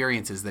comedic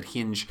experiences that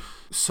hinge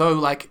so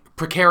like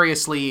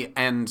precariously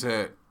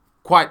and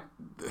quite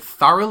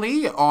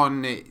thoroughly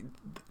on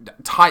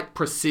tight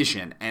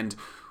precision and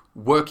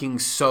working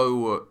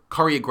so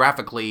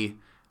choreographically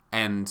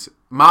and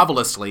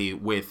marvelously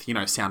with,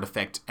 sound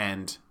effect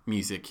and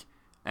music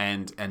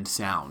and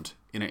sound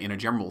in a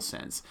general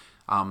sense.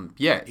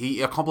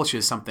 He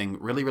accomplishes something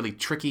really, really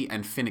tricky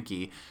and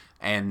finicky,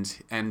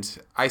 and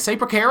I say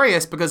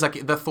precarious because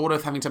like the thought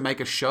of having to make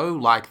a show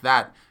like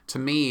that, to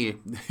me,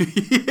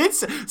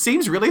 it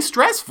seems really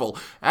stressful.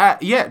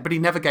 But he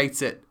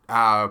navigates it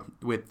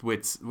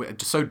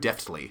with so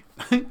deftly.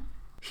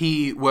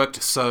 He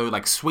worked so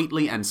like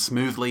sweetly and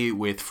smoothly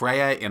with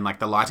Freya in like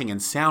the lighting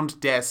and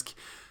sound desk.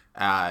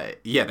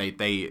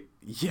 They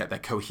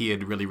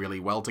cohered really, really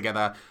well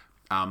together.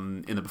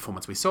 In the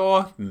performance we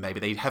saw.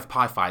 Maybe they'd have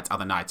pie fights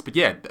other nights. But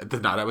yeah, the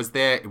night I was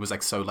there, it was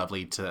like so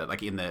lovely to,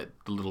 like, in the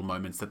little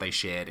moments that they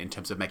shared in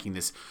terms of making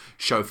this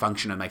show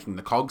function and making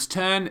the cogs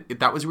turn.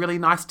 That was really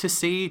nice to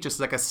see, just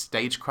like a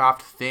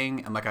stagecraft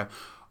thing and like a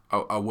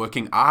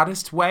working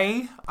artist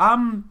way.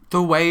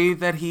 The way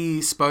that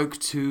he spoke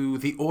to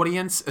the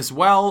audience as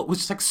well was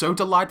just like so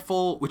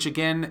delightful, which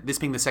again, this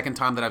being the second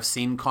time that I've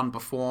seen Con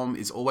perform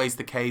is always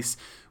the case,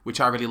 which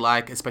I really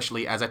like,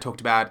 especially as I talked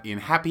about in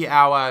Happy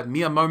Hour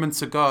mere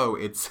moments ago.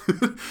 It's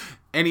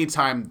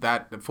anytime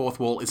that fourth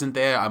wall isn't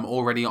there, I'm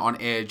already on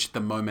edge. The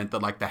moment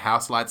that like the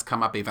house lights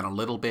come up even a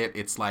little bit,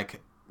 it's like,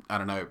 I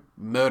don't know,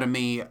 murder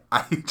me.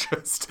 I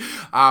just,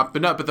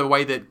 but the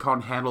way that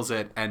Con handles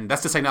it, and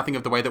that's to say nothing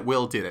of the way that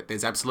Will did it.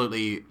 There's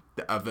absolutely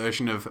a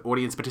version of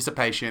audience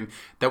participation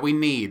that we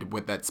need,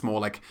 that's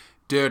more like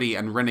dirty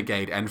and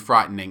renegade and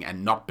frightening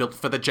and not built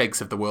for the Jakes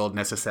of the world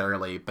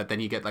necessarily. But then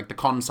you get like the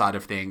Con side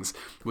of things,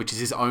 which is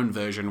his own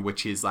version,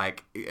 which is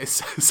like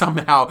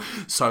somehow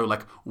so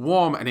like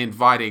warm and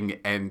inviting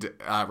and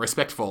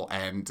respectful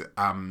and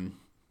I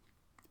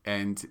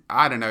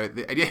don't know,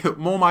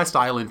 more my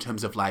style in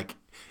terms of like,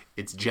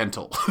 it's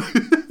gentle.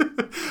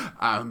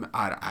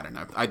 I don't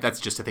know. That's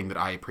just a thing that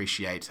I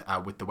appreciate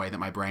with the way that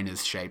my brain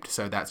is shaped.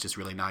 So that's just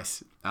really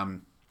nice.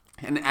 And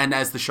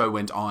as the show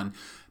went on,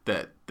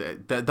 the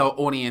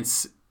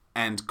audience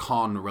and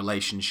Con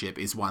relationship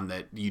is one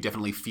that you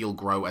definitely feel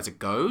grow as it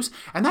goes.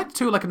 And that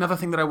too, like another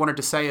thing that I wanted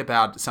to say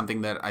about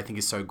something that I think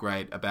is so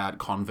great about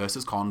Con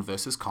versus Con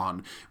versus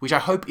Con, which I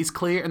hope is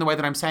clear in the way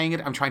that I'm saying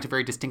it. I'm trying to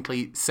very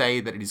distinctly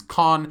say that it is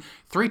Con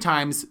 3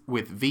 times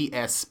with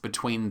VS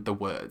between the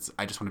words.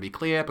 I just want to be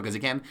clear because,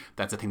 again,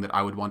 that's a thing that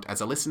I would want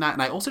as a listener.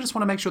 And I also just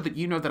want to make sure that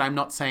you know that I'm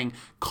not saying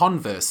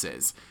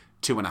Converses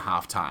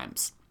 2.5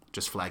 times.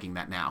 Just flagging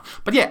that now.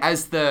 But yeah,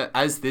 as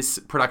this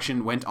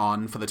production went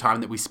on for the time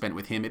that we spent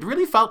with him, it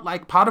really felt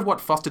like part of what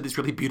fostered this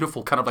really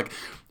beautiful kind of like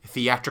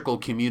theatrical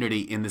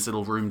community in this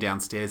little room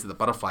downstairs at the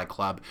Butterfly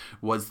Club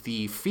was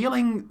the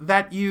feeling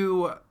that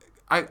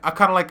I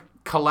kind of like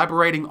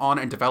collaborating on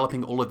and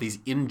developing all of these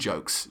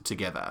in-jokes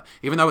together.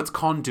 Even though it's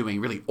Con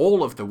doing really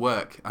all of the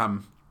work,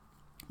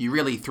 you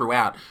really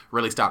throughout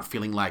really start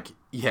feeling like,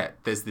 yeah,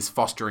 there's this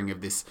fostering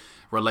of this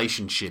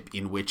relationship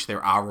in which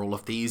there are all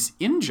of these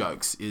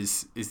in-jokes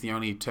is the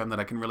only term that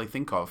I can really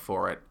think of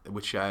for it,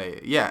 which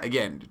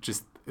again,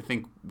 just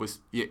think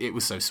it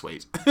was so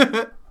sweet.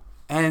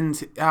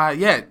 And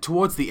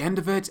towards the end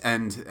of it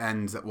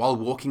and while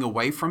walking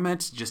away from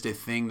it, just a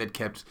thing that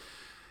kept,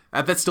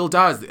 that still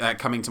does,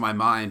 coming to my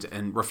mind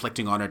and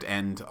reflecting on it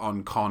and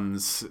on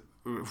Con's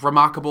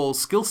remarkable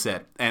skill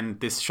set and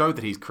this show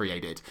that he's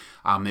created.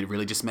 It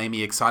really just made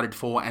me excited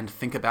for and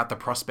think about the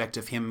prospect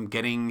of him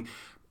getting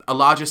a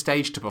larger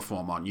stage to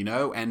perform on,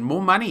 and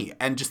more money,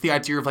 and just the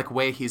idea of like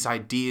where his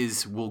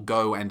ideas will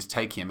go and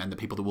take him and the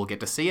people that will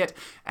get to see it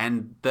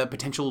and the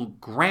potential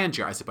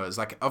grandeur, I suppose.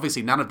 Like,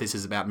 obviously none of this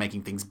is about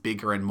making things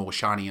bigger and more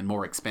shiny and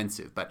more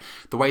expensive, but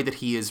the way that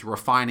he is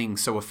refining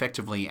so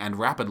effectively and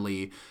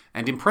rapidly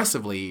and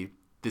impressively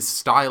this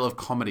style of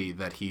comedy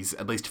that he's,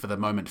 at least for the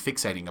moment,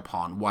 fixating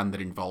upon, one that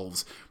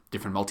involves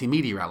different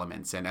multimedia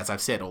elements, and as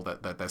I've said, all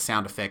the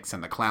sound effects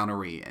and the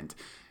clownery and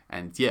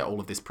yeah, all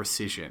of this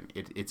precision.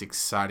 It's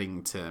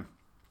exciting to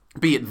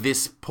be at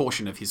this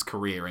portion of his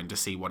career and to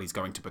see what he's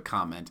going to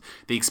become and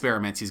the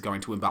experiments he's going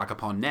to embark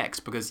upon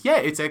next, because yeah,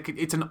 it's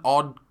an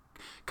odd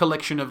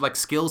collection of like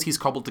skills he's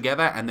cobbled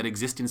together and that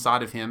exist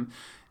inside of him.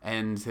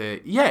 And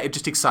it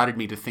just excited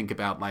me to think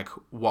about like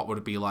what would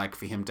it be like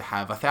for him to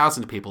have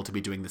 1,000 people to be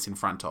doing this in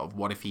front of.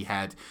 What if he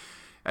had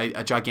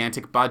a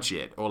gigantic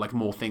budget or like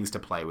more things to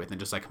play with and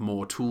just like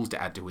more tools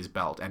to add to his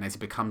belt? And as he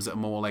becomes a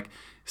more like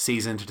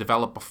seasoned,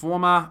 developed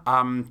performer,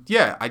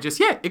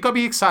 it got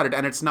me excited.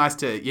 And it's nice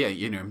to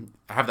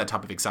have that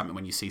type of excitement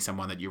when you see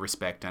someone that you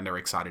respect and are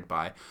excited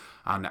by.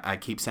 And I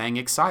keep saying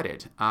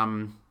excited.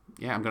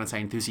 I'm going to say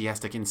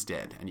enthusiastic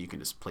instead, and you can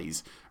just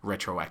please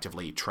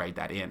retroactively trade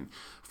that in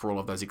for all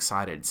of those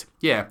exciteds.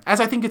 Yeah, as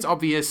I think it's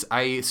obvious,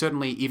 I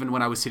certainly, even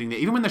when I was sitting there,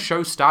 even when the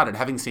show started,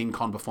 having seen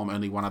Con perform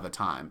only one other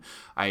time,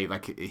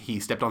 he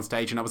stepped on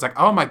stage and I was like,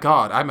 oh my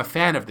god, I'm a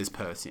fan of this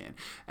person.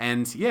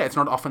 And yeah, it's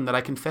not often that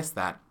I confess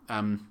that,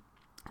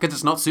 because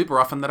it's not super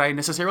often that I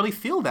necessarily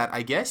feel that,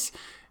 I guess.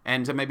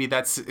 And maybe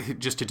that's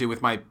just to do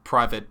with my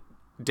private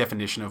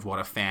definition of what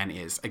a fan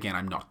is. Again,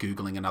 I'm not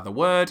Googling another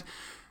word.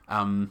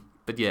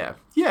 But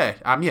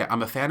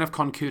I'm a fan of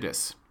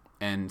Concutus,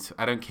 and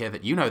I don't care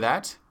that you know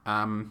that.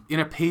 In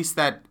a piece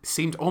that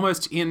seemed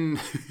almost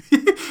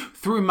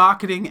through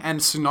marketing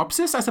and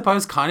synopsis, I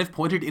suppose, kind of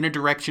pointed in a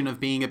direction of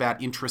being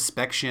about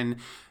introspection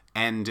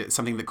and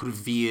something that could have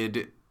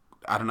veered,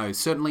 I don't know,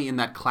 certainly in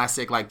that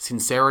classic, like,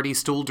 sincerity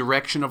stool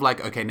direction of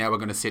like, okay, now we're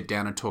going to sit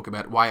down and talk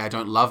about why I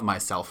don't love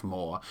myself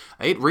more.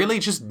 It really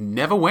just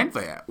never went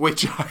there,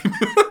 which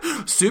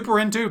I'm super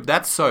into.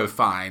 That's so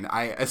fine.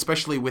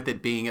 Especially with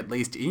it being at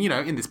least,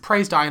 in this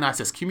Praise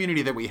Dionysus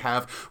community that we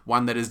have,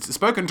 one that has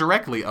spoken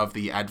directly of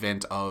the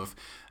advent of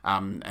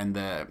and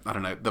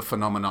the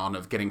phenomenon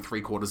of getting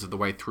 3/4 of the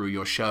way through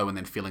your show and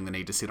then feeling the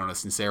need to sit on a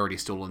sincerity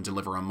stool and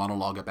deliver a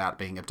monologue about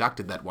being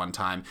abducted that one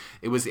time.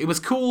 It was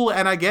cool,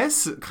 and I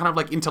guess kind of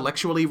like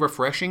intellectually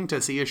refreshing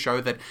to see a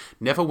show that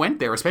never went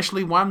there,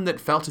 especially one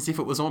that felt as if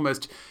it was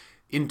almost,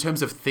 in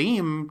terms of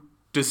theme,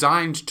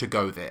 designed to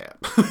go there.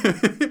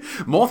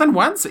 More than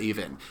once,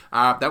 even.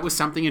 That was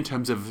something in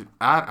terms of,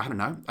 I don't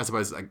know, I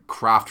suppose a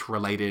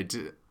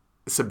craft-related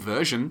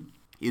subversion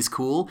is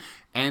cool.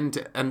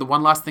 And the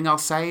one last thing I'll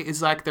say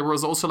is like there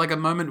was also like a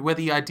moment where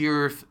the idea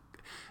of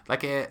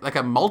like a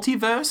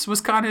multiverse was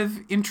kind of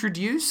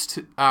introduced,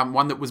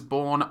 one that was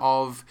born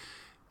of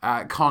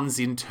Con's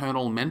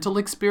internal mental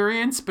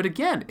experience, but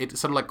again, it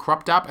sort of like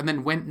cropped up and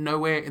then went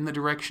nowhere in the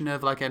direction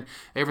of like an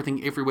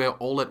everything everywhere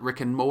all at Rick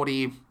and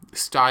Morty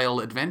style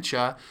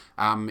adventure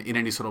in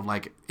any sort of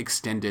like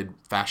extended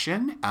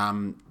fashion,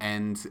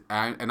 and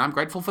I'm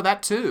grateful for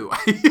that too.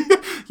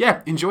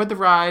 Yeah, enjoyed the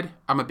ride.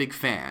 I'm a big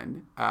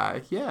fan.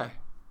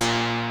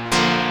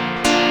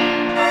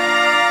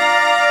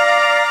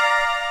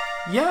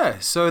 Yeah,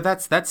 so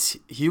that's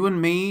you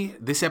and me.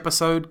 This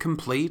episode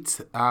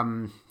complete.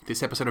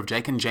 This episode of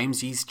Jake and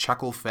Jamesy's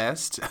Chuckle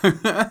Fest,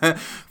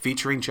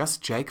 featuring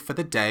just Jake for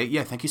the day.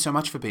 Yeah, thank you so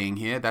much for being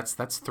here. That's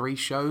 3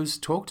 shows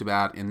talked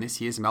about in this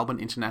year's Melbourne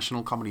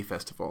International Comedy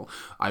Festival.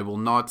 I will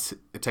not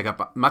take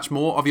up much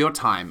more of your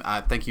time.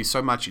 Thank you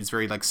so much. It's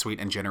very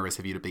sweet and generous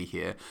of you to be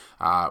here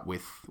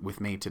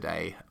with me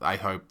today. I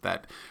hope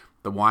that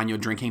the wine you're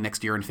drinking next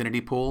to your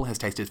infinity pool has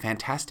tasted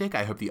fantastic.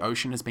 I hope the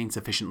ocean has been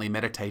sufficiently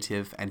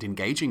meditative and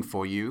engaging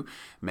for you.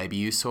 Maybe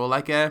you saw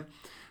like a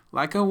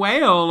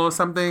whale or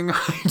something.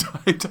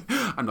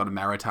 I'm not a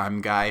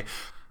maritime guy.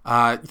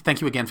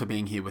 Thank you again for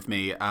being here with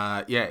me.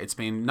 It's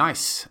been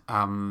nice.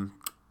 I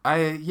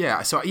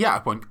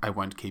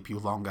won't keep you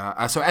longer.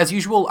 So as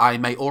usual, I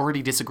may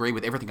already disagree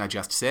with everything I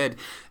just said,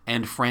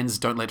 and friends,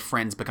 don't let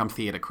friends become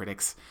theatre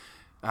critics.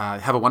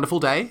 Have a wonderful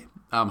day.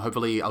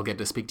 Hopefully I'll get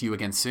to speak to you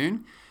again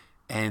soon.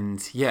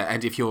 And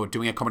if you're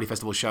doing a comedy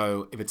festival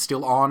show, if it's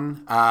still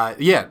on,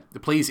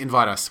 please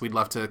invite us. We'd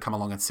love to come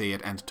along and see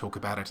it and talk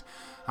about it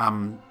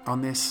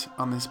on this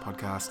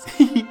podcast.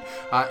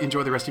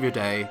 Enjoy the rest of your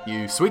day,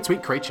 you sweet,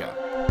 sweet creature.